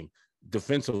this team.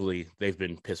 Defensively, they've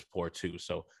been piss poor too.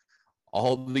 So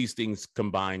all these things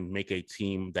combined make a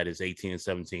team that is 18 and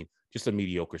 17, just a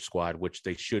mediocre squad, which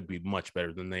they should be much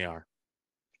better than they are.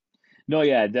 No,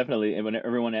 yeah, definitely. And when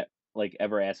everyone like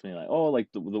ever asks me like, oh, like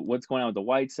what's going on with the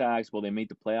White Sox? Will they make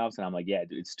the playoffs? And I'm like, yeah,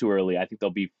 dude, it's too early. I think they'll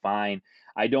be fine.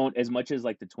 I don't as much as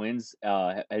like the Twins,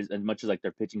 as much as like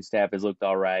their pitching staff has looked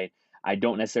all right. I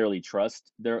don't necessarily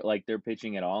trust their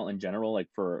pitching at all in general, like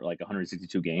for like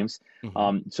 162 games.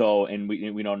 Mm-hmm. So and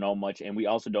we don't know much, and we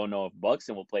also don't know if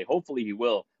Buxton will play. Hopefully, he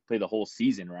will play the whole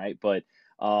season, right? But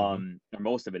or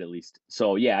most of it at least.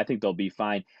 So yeah, I think they'll be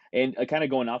fine. And kind of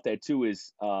going off that too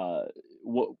is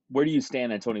where do you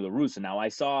stand on Tony La Russa? Now I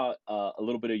saw a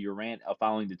little bit of your rant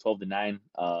following the 12-9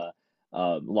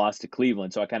 loss to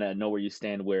Cleveland, so I kind of know where you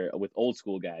stand with old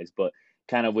school guys, but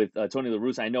kind of with Tony La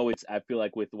Russa, I feel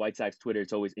like with the White Sox Twitter,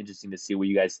 it's always interesting to see what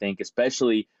you guys think,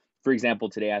 especially for example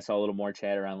today I saw a little more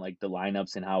chatter on like the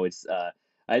lineups and how it's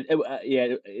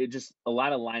it just a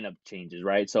lot of lineup changes,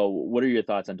 right? So what are your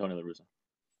thoughts on Tony La Russa?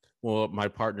 Well, my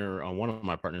partner, one of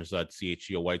my partners at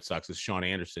CHGO White Sox is Sean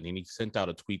Anderson, and he sent out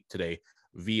a tweet today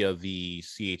via the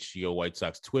CHGO White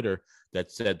Sox Twitter that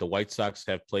said the White Sox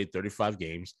have played 35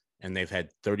 games and they've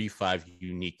had 35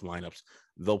 unique lineups.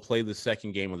 They'll play the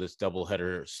second game of this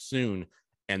doubleheader soon,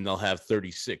 and they'll have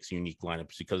 36 unique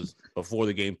lineups because before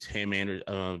the game, Tony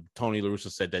La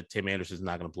Russa said that Tim Anderson is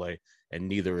not going to play, and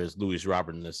neither is Luis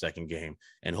Robert in the second game,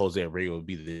 and Jose Abreu will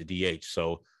be the DH.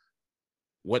 So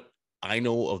what I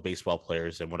know of baseball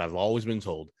players and what I've always been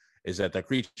told is that they're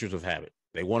creatures of habit.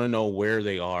 They want to know where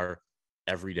they are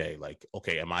every day. Like,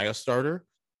 okay, am I a starter?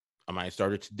 Am I a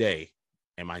starter today?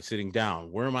 Am I sitting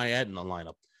down? Where am I at in the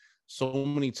lineup? So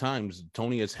many times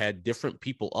Tony has had different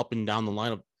people up and down the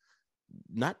lineup,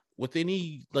 not with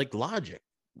any like logic.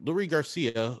 Luis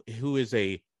Garcia, who is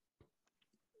a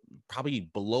probably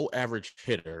below average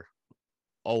hitter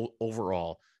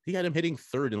overall, he had him hitting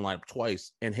third in lineup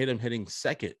twice and hit him hitting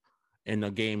second in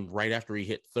the game right after he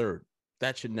hit third.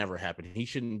 That should never happen. He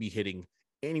shouldn't be hitting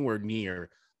anywhere near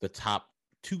the top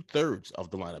 2/3 of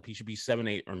the lineup. He should be 7,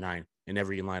 8, or 9 in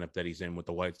every lineup that he's in with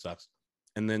the White Sox.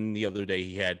 And then the other day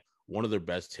he had one of their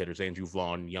best hitters, Andrew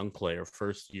Vaughn, young player,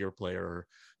 first year player.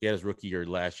 He had his rookie year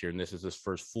last year, and this is his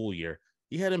first full year.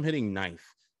 He had him hitting ninth.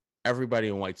 Everybody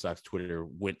on White Sox Twitter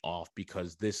went off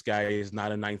because this guy is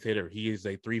not a ninth hitter. He is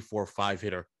a 3, 4, 5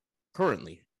 hitter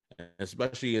currently,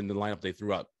 especially in the lineup they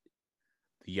threw out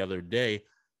the other day.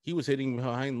 He was hitting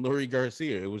behind Luis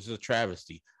Garcia. It was a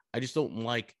travesty. I just don't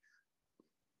like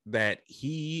that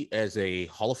he, as a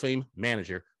Hall of Fame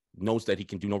manager, knows that he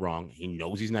can do no wrong. He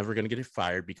knows he's never going to get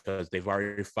fired because they've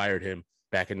already fired him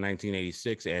back in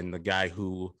 1986. And the guy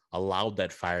who allowed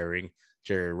that firing,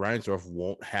 Jerry Reinsdorf,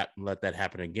 won't let that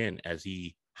happen again, as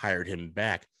he hired him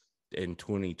back in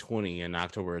 2020, in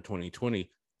October of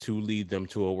 2020, to lead them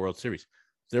to a World Series.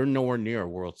 They're nowhere near a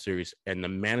World Series, and the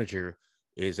manager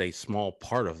is a small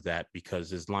part of that because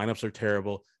his lineups are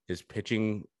terrible. His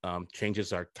pitching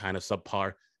changes are kind of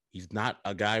subpar. He's not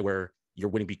a guy where you're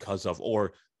winning because of,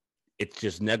 or it's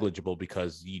just negligible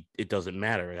because it doesn't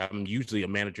matter. Usually a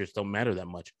managers don't matter that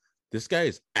much. This guy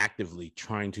is actively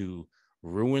trying to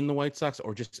ruin the White Sox,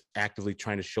 or just actively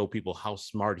trying to show people how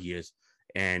smart he is.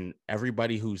 And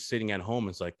everybody who's sitting at home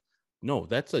is like, no,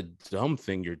 that's a dumb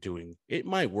thing you're doing. It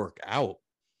might work out,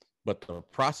 but the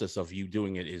process of you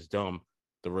doing it is dumb.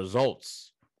 The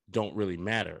results don't really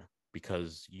matter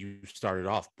because you started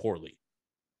off poorly.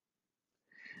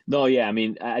 No, yeah, I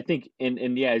mean, I think,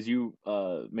 and yeah, as you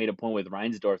made a point with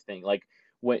Reinsdorf thing, like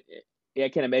what I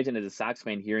can imagine as a Sox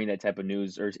fan hearing that type of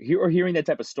news or hearing that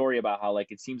type of story about how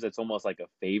like it seems it's almost like a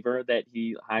favor that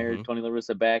he hired Tony La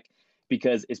Russa back,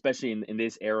 because especially in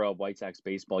this era of White Sox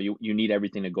baseball, you need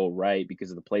everything to go right because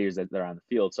of the players that are on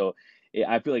the field. So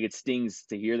I feel like it stings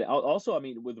to hear that. Also, I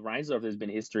mean, with Reinsdorf, there's been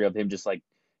history of him just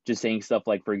saying stuff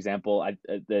like, for example,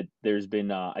 that there's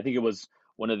been I think it was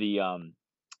one of the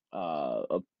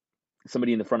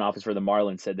somebody in the front office for the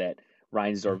Marlins said that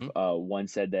Reinsdorf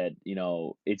once said that,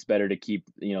 it's better to keep,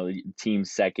 the team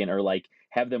second, or like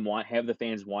have the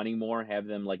fans wanting more, have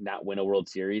them like not win a World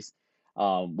Series.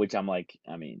 Which I'm like,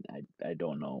 I mean, I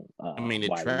don't know. I mean,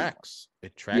 it tracks.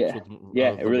 It tracks Yeah. with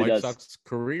Yeah, the it really White does. Sox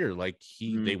career. Like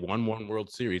they won one World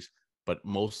Series, but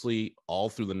mostly all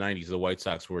through the 90s, the White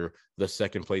Sox were the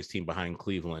second place team behind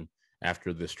Cleveland.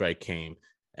 after the strike came.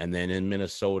 And then in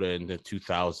Minnesota in the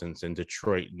 2000s and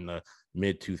Detroit in the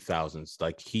mid 2000s,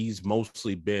 like he's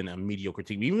mostly been a mediocre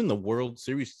team. Even the World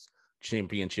Series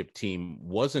championship team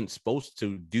wasn't supposed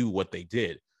to do what they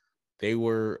did. They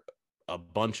were a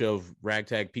bunch of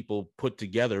ragtag people put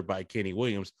together by Kenny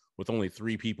Williams with only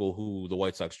 3 people who the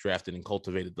White Sox drafted and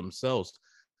cultivated themselves.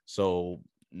 So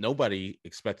nobody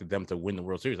expected them to win the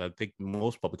World Series. I think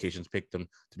most publications picked them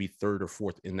to be 3rd or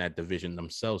 4th in that division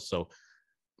themselves. So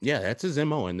yeah, that's his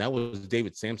MO. And that was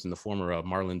David Samson, the former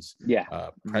Marlins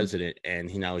president. And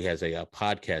he has a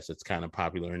podcast that's kind of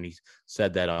popular. And he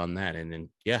said that on that. And then,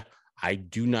 yeah, I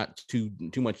do not too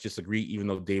much disagree, even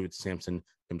though David Samson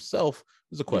himself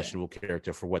is a questionable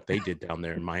character for what they did down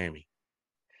there in Miami.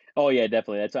 Oh yeah,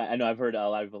 definitely. That's why I know I've heard a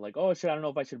lot of people like, oh, shit, I don't know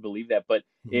if I should believe that, but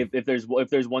if there's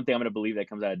one thing I'm going to believe that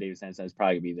comes out of David Samson, it's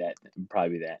probably be that.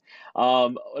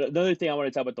 Another thing I want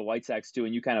to talk about the White Sox too,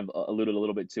 and you kind of alluded a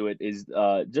little bit to it, is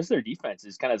just their defense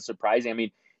is kind of surprising. I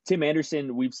mean, Tim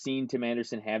Anderson, we've seen Tim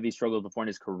Anderson have these struggles before in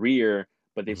his career,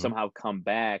 but they've somehow come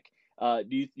back.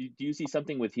 Do you see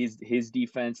something with his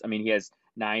defense? I mean, he has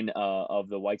 9 of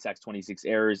the White Sox 26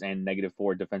 errors and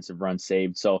 -4 defensive runs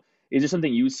saved. So is there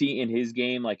something you see in his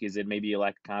game? Like, is it maybe a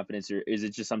lack of confidence, or is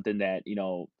it just something that,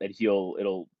 that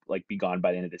it'll like be gone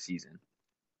by the end of the season?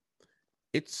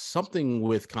 It's something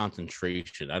with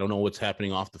concentration. I don't know what's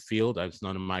happening off the field. That's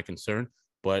none of my concern,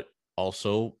 but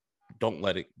also don't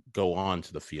let it go on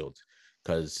to the field,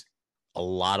 because a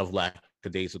lot of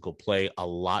lackadaisical play, a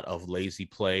lot of lazy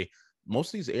play. Most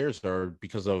of these errors are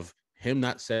because of him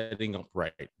not setting up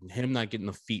right, him not getting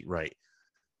the feet right,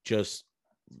 just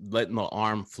letting the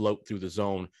arm float through the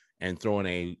zone and throwing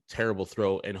a terrible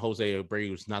throw. And Jose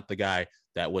Abreu is not the guy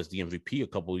that was the MVP a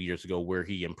couple of years ago, where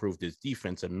he improved his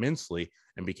defense immensely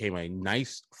and became a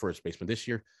nice first baseman. This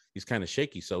year, he's kind of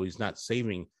shaky, so he's not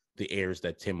saving the errors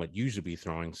that Tim would usually be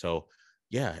throwing. So,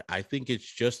 yeah, I think it's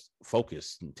just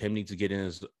focus. Tim needs to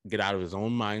get out of his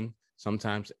own mind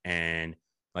sometimes. And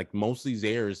like most of these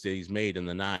errors that he's made in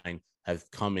the 9 have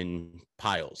come in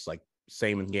piles, like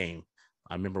same in game.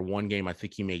 I remember one game, I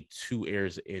think he made 2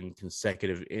 errors in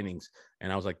consecutive innings.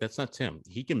 And I was like, that's not Tim.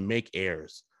 He can make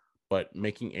errors, but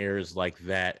making errors like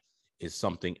that is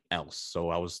something else. So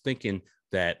I was thinking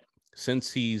that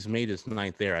since he's made his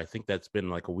 9th error, I think that's been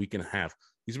like a week and a half,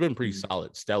 he's been pretty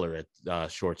solid, stellar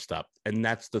at shortstop. And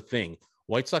that's the thing.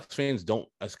 White Sox fans don't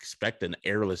expect an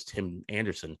errorless Tim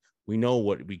Anderson. We know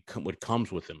what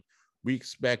comes with him. We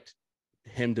expect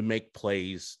him to make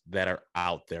plays that are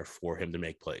out there for him to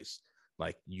make plays.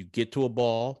 Like, you get to a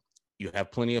ball, you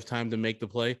have plenty of time to make the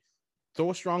play, throw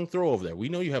a strong throw over there. We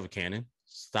know you have a cannon.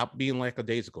 Stop being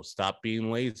lackadaisical. Stop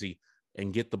being lazy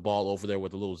and get the ball over there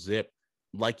with a little zip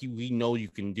like we know you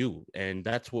can do. And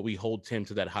that's what we hold Tim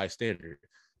to, that high standard,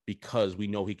 because we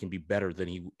know he can be better than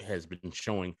he has been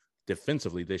showing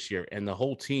defensively this year. And the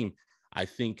whole team, I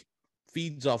think,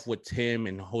 feeds off what Tim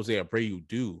and Jose Abreu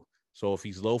do. So if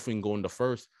he's loafing going to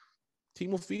first,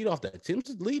 team will feed off that.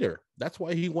 Tim's the leader. That's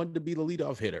why he wanted to be the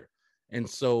leadoff hitter. And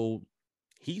so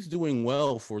he's doing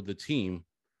well for the team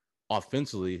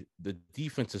offensively. The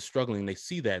defense is struggling. They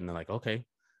see that and they're like, okay,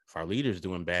 if our leader's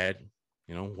doing bad,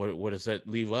 what does that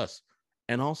leave us?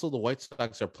 And also the White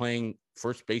Sox are playing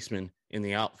first baseman in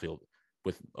the outfield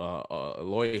with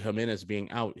Eloy Jimenez being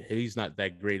out. He's not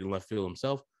that great in left field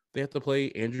himself. They have to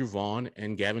play Andrew Vaughn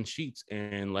and Gavin Sheets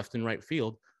in left and right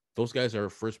field. Those guys are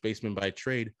first basemen by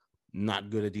trade. Not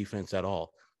good at defense at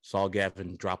all. Saw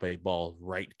Gavin drop a ball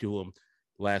right to him.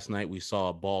 Last night, we saw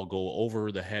a ball go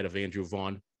over the head of Andrew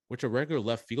Vaughn, which a regular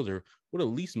left fielder would at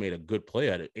least made a good play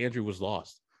at it. Andrew was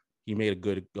lost. He made a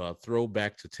good throw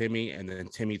back to Timmy, and then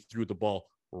Timmy threw the ball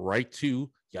right to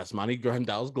Yasmani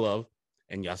Grandal's glove,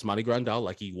 and Yasmani Grandal,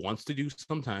 like he wants to do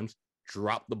sometimes,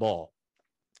 dropped the ball.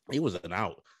 It was an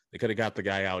out. They could have got the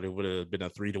guy out. It would have been a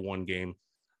 3-1 game.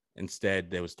 Instead,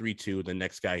 there was 3-2. The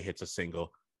next guy hits a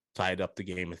single, tied up the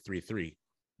game at 3-3.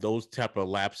 Those type of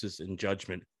lapses in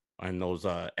judgment and those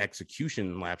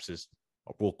execution lapses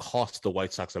will cost the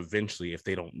White Sox eventually if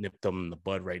they don't nip them in the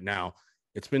bud right now.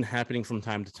 It's been happening from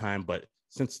time to time, but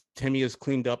since Timmy has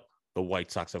cleaned up, the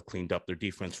White Sox have cleaned up their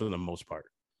defense for the most part.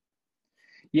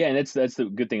 Yeah, and that's the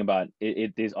good thing about it.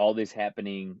 It is all this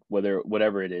happening,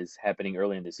 whatever it is, happening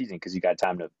early in the season, because you got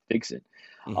time to fix it.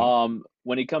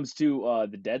 When it comes to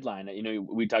the deadline,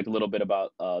 we talked a little bit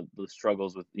about the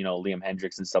struggles with Liam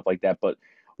Hendriks and stuff like that. But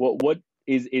what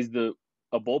is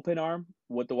a bullpen arm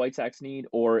what the White Sox need,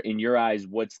 or in your eyes,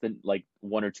 what's the like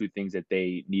 1 or 2 things that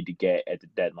they need to get at the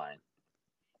deadline?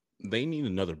 They need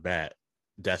another bat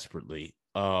desperately.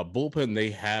 Bullpen,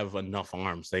 they have enough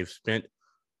arms. They've spent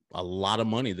a lot of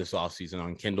money this offseason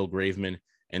on Kendall Graveman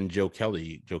and Joe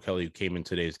Kelly. Joe Kelly, who came in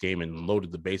today's game and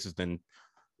loaded the bases, then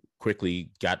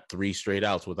quickly got 3 straight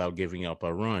outs without giving up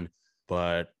a run.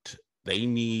 But they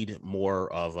need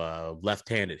more of a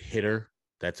left-handed hitter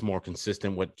that's more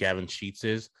consistent what Gavin Sheets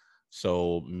is.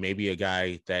 So maybe a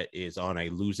guy that is on a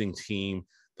losing team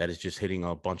that is just hitting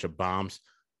a bunch of bombs.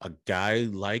 A guy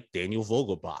like Daniel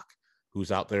Vogelbach,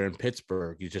 who's out there in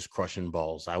Pittsburgh, he's just crushing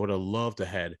balls. I would have loved to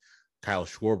have had Kyle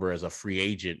Schwarber as a free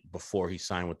agent before he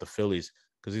signed with the Phillies,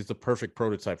 because he's the perfect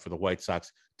prototype for the White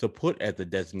Sox to put at the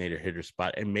designated hitter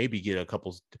spot and maybe get a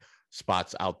couple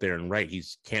spots out there in right. He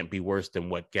can't be worse than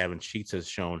what Gavin Sheets has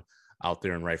shown out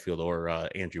there in right field, or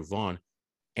Andrew Vaughn.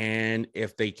 And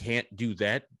if they can't do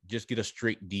that, just get a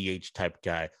straight DH type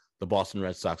guy. The Boston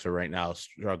Red Sox are right now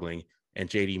struggling, and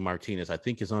JD Martinez, I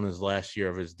think, is on his last year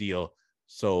of his deal.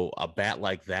 So a bat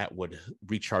like that would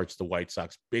recharge the White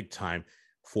Sox big time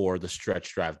for the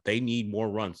stretch drive. They need more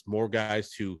runs, more guys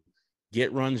to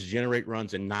get runs, generate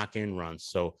runs, and knock in runs.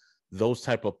 So those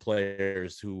type of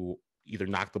players who either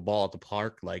knock the ball at the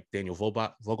park, like Daniel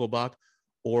Vogelbach,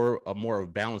 or a more of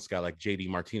a balanced guy like JD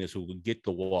Martinez, who will get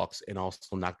the walks and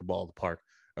also knock the ball at the park,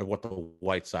 are what the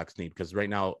White Sox need. Because right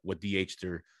now with DH,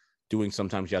 they're doing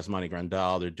sometimes Yasmani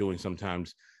Grandal, they're doing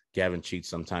sometimes Gavin Sheets,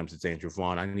 sometimes it's Andrew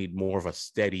Vaughn. I need more of a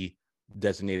steady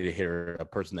designated hitter, a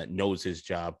person that knows his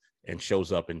job and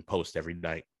shows up and posts every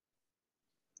night.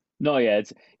 No, yeah,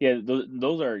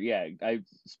 those are, yeah. I,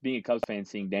 being a Cubs fan,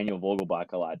 seeing Daniel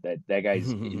Vogelbach a lot. That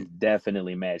guy's is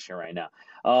definitely mashing right now.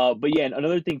 But yeah, and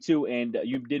another thing too, and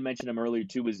you did mention him earlier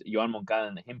too, was Yohan Moncada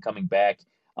and him coming back.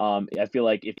 I feel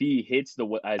like if he hits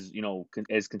as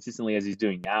as consistently as he's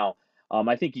doing now,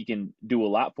 I think he can do a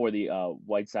lot for the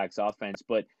White Sox offense.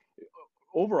 But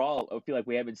overall, I feel like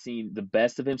we haven't seen the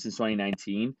best of him since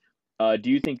 2019.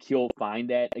 Do you think he'll find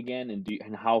that again?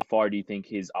 And how far do you think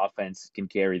his offense can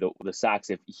carry the Sox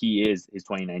if he is his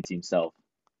 2019 self?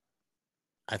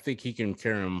 I think he can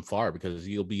carry him far because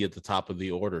he'll be at the top of the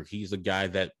order. He's a guy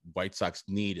that White Sox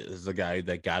need. Is a guy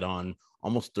that got on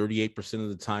almost 38% of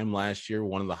the time last year,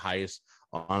 one of the highest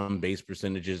on base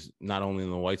percentages, not only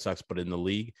in the White Sox, but in the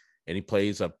league. And he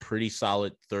plays a pretty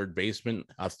solid third base.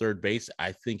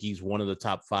 I think he's one of the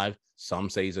top 5. Some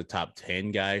say he's a top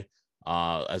 10 guy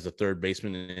as a third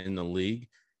baseman in the league.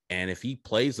 And if he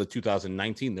plays the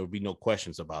 2019, there would be no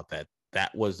questions about that.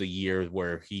 That was the year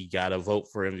where he got a vote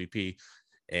for MVP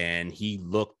and he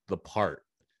looked the part.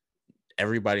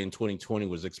 Everybody in 2020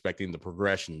 was expecting the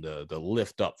progression, the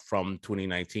lift up from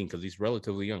 2019, because he's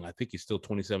relatively young. I think he's still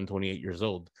 27, 28 years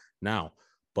old now.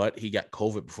 But he got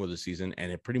COVID before the season, and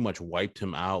it pretty much wiped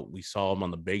him out. We saw him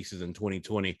on the bases in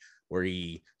 2020 where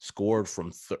he scored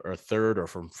from third or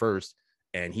from first,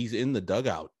 and he's in the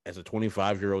dugout as a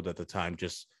 25-year-old at the time,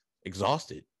 just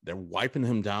exhausted. They're wiping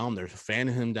him down. They're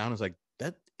fanning him down. It's like,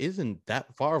 that isn't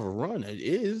that far of a run. It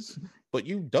is, but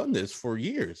you've done this for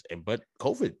years. But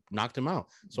COVID knocked him out.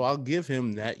 So I'll give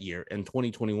him that year. In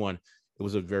 2021, it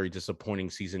was a very disappointing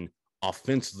season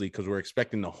offensively because we're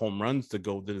expecting the home runs to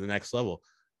go to the next level.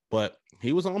 But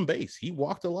he was on base. He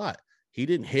walked a lot. He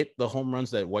didn't hit the home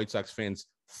runs that White Sox fans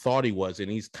thought he was.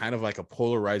 And he's kind of like a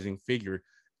polarizing figure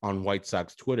on White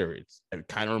Sox Twitter. It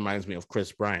kind of reminds me of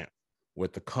Chris Bryant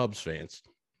with the Cubs fans,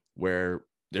 where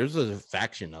there's a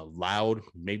faction,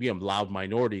 maybe a loud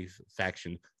minority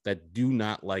faction that do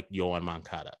not like Yohan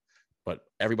Moncada. But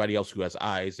everybody else who has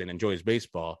eyes and enjoys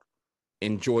baseball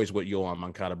enjoys what Yohan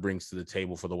Moncada brings to the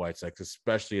table for the White Sox,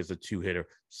 especially as a 2-hitter,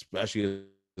 especially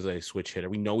as a switch hitter.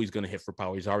 We know he's going to hit for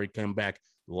power. He's already come back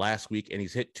last week and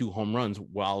he's hit 2 home runs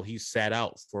while he's sat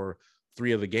out for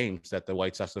 3 of the games that the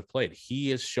White Sox have played. He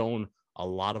has shown a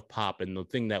lot of pop. And the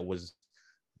thing that was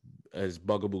as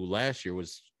bugaboo last year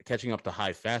was catching up to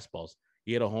high fastballs.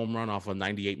 He had a home run off a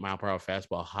 98-mile-per-hour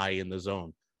fastball high in the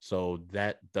zone. So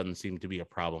that doesn't seem to be a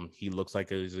problem. He looks like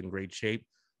he's in great shape,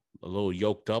 a little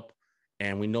yoked up,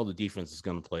 and we know the defense is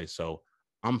going to play. So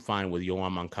I'm fine with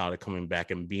Yohan Moncada coming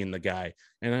back and being the guy.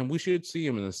 And then we should see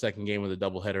him in the second game of the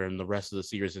doubleheader and the rest of the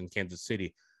series in Kansas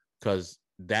City, because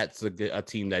that's a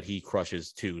team that he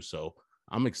crushes too. So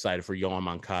I'm excited for Yohan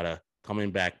Moncada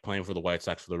coming back, playing for the White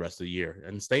Sox for the rest of the year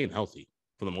and staying healthy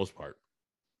for the most part.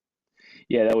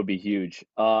 Yeah, that would be huge.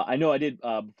 I know I did,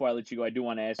 before I let you go, I do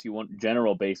want to ask you one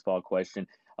general baseball question.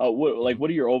 What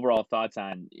are your overall thoughts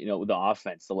on, the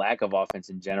offense, the lack of offense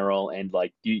in general? And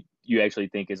like, do you actually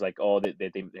think is like, that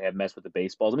they have messed with the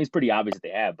baseballs? I mean, it's pretty obvious that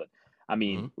they have, but I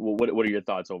mean, what are your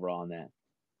thoughts overall on that?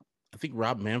 I think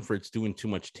Rob Manfred's doing too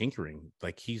much tinkering.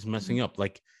 Like, he's messing up.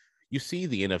 Like, you see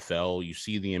the NFL, you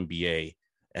see the NBA,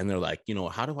 and they're like,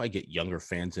 how do I get younger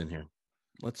fans in here?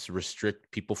 Let's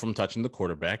restrict people from touching the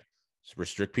quarterback. Let's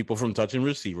restrict people from touching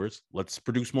receivers. Let's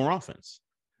produce more offense.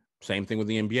 Same thing with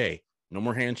the NBA. No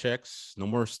more hand checks, no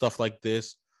more stuff like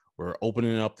this. We're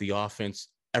opening up the offense.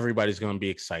 Everybody's going to be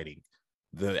exciting.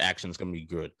 The action's going to be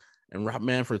good. And Rob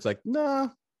Manfred's like, nah,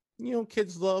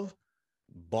 kids love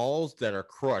balls that are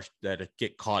crushed that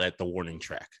get caught at the warning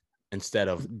track instead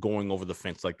of going over the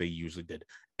fence like they usually did.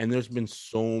 And there's been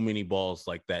so many balls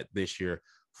like that this year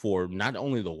for not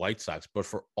only the White Sox, but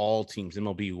for all teams,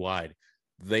 MLB wide.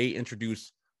 They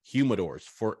introduced humidors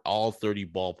for all 30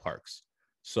 ballparks.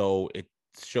 So the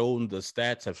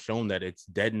stats have shown that it's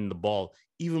deadened the ball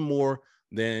even more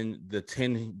than the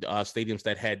 10 stadiums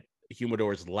that had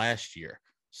humidors last year.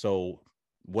 So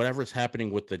whatever's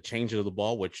happening with the change of the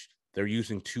ball, which they're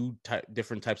using two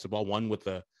different types of ball, one with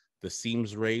the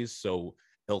seams raised, so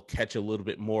it'll catch a little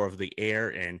bit more of the air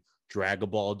and drag a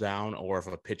ball down, or if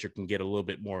a pitcher can get a little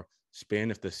bit more spin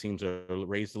if the seams are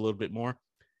raised a little bit more.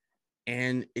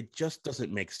 And it just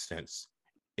doesn't make sense.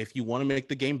 If you want to make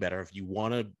the game better, if you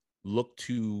want to look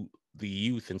to the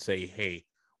youth and say, hey,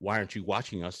 why aren't you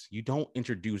watching us? You don't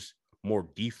introduce more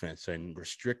defense and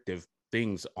restrictive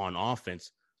things on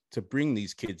offense to bring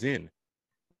these kids in.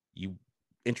 You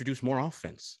introduce more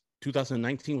offense.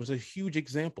 2019 was a huge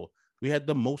example. We had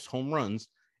the most home runs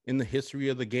in the history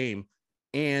of the game,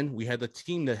 and we had the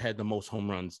team that had the most home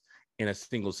runs in a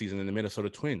single season in the Minnesota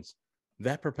Twins.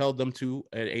 That propelled them to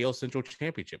an AL Central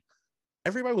championship.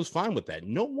 Everybody was fine with that.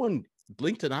 No one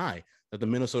blinked an eye that the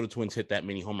Minnesota Twins hit that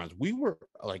many home runs. We were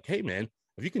like, hey, man,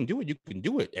 if you can do it, you can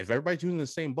do it. If everybody's using the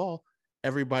same ball,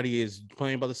 everybody is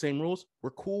playing by the same rules,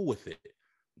 we're cool with it.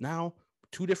 Now,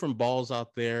 two different balls out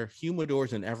there,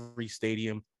 humidors in every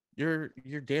stadium, you're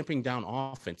damping down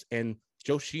offense. And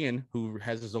Joe Sheehan, who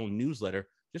has his own newsletter,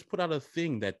 just put out a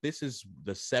thing that this is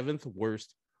the 7th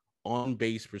worst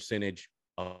on-base percentage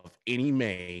of any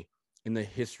May in the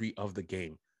history of the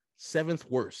game. 7th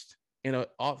worst in an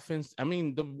offense. I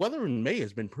mean, the weather in May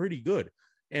has been pretty good.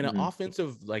 In an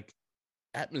offensive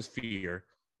atmosphere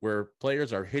where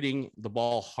players are hitting the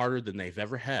ball harder than they've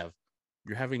ever have,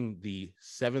 you're having the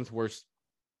 7th worst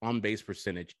on-base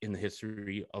percentage in the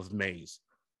history of Mays.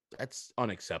 That's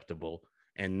unacceptable.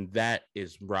 And that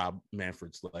is Rob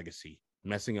Manfred's legacy,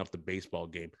 messing up the baseball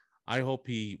game. I hope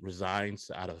he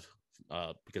resigns out of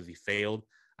because he failed.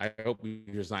 I hope he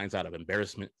resigns out of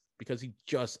embarrassment because he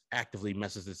just actively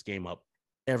messes this game up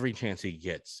every chance he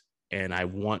gets. And I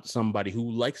want somebody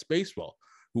who likes baseball,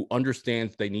 who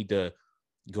understands they need to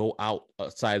go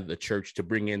outside of the church to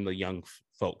bring in the young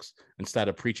folks instead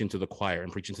of preaching to the choir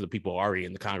and preaching to the people already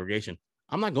in the congregation.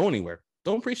 I'm not going anywhere.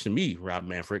 Don't preach to me, Rob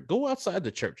Manfred. Go outside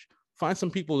the church. Find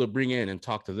some people to bring in and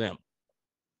talk to them.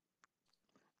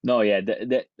 No, yeah,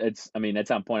 that's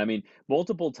on point. I mean,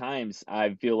 multiple times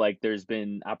I feel like there's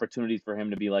been opportunities for him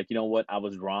to be like, you know what, I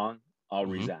was wrong. I'll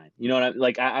resign. You know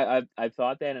what I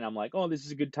thought that, and I'm like, oh, this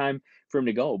is a good time for him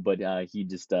to go, but he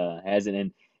just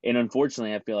hasn't, and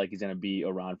unfortunately, I feel like he's gonna be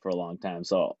around for a long time.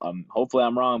 So hopefully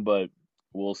I'm wrong, but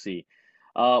we'll see.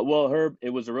 Well, Herb,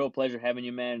 it was a real pleasure having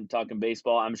you, man, talking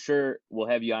baseball. I'm sure we'll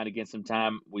have you on again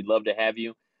sometime. We'd love to have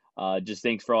you. Just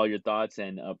thanks for all your thoughts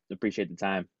and appreciate the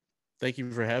time. Thank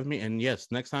you for having me. And yes,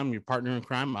 next time your partner in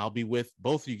crime, I'll be with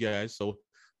both of you guys. So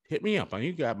hit me up.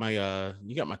 You got my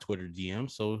Twitter DM.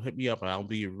 So hit me up. I'll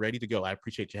be ready to go. I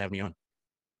appreciate you having me on.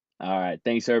 All right.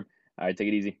 Thanks, Herb. All right. Take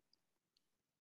it easy.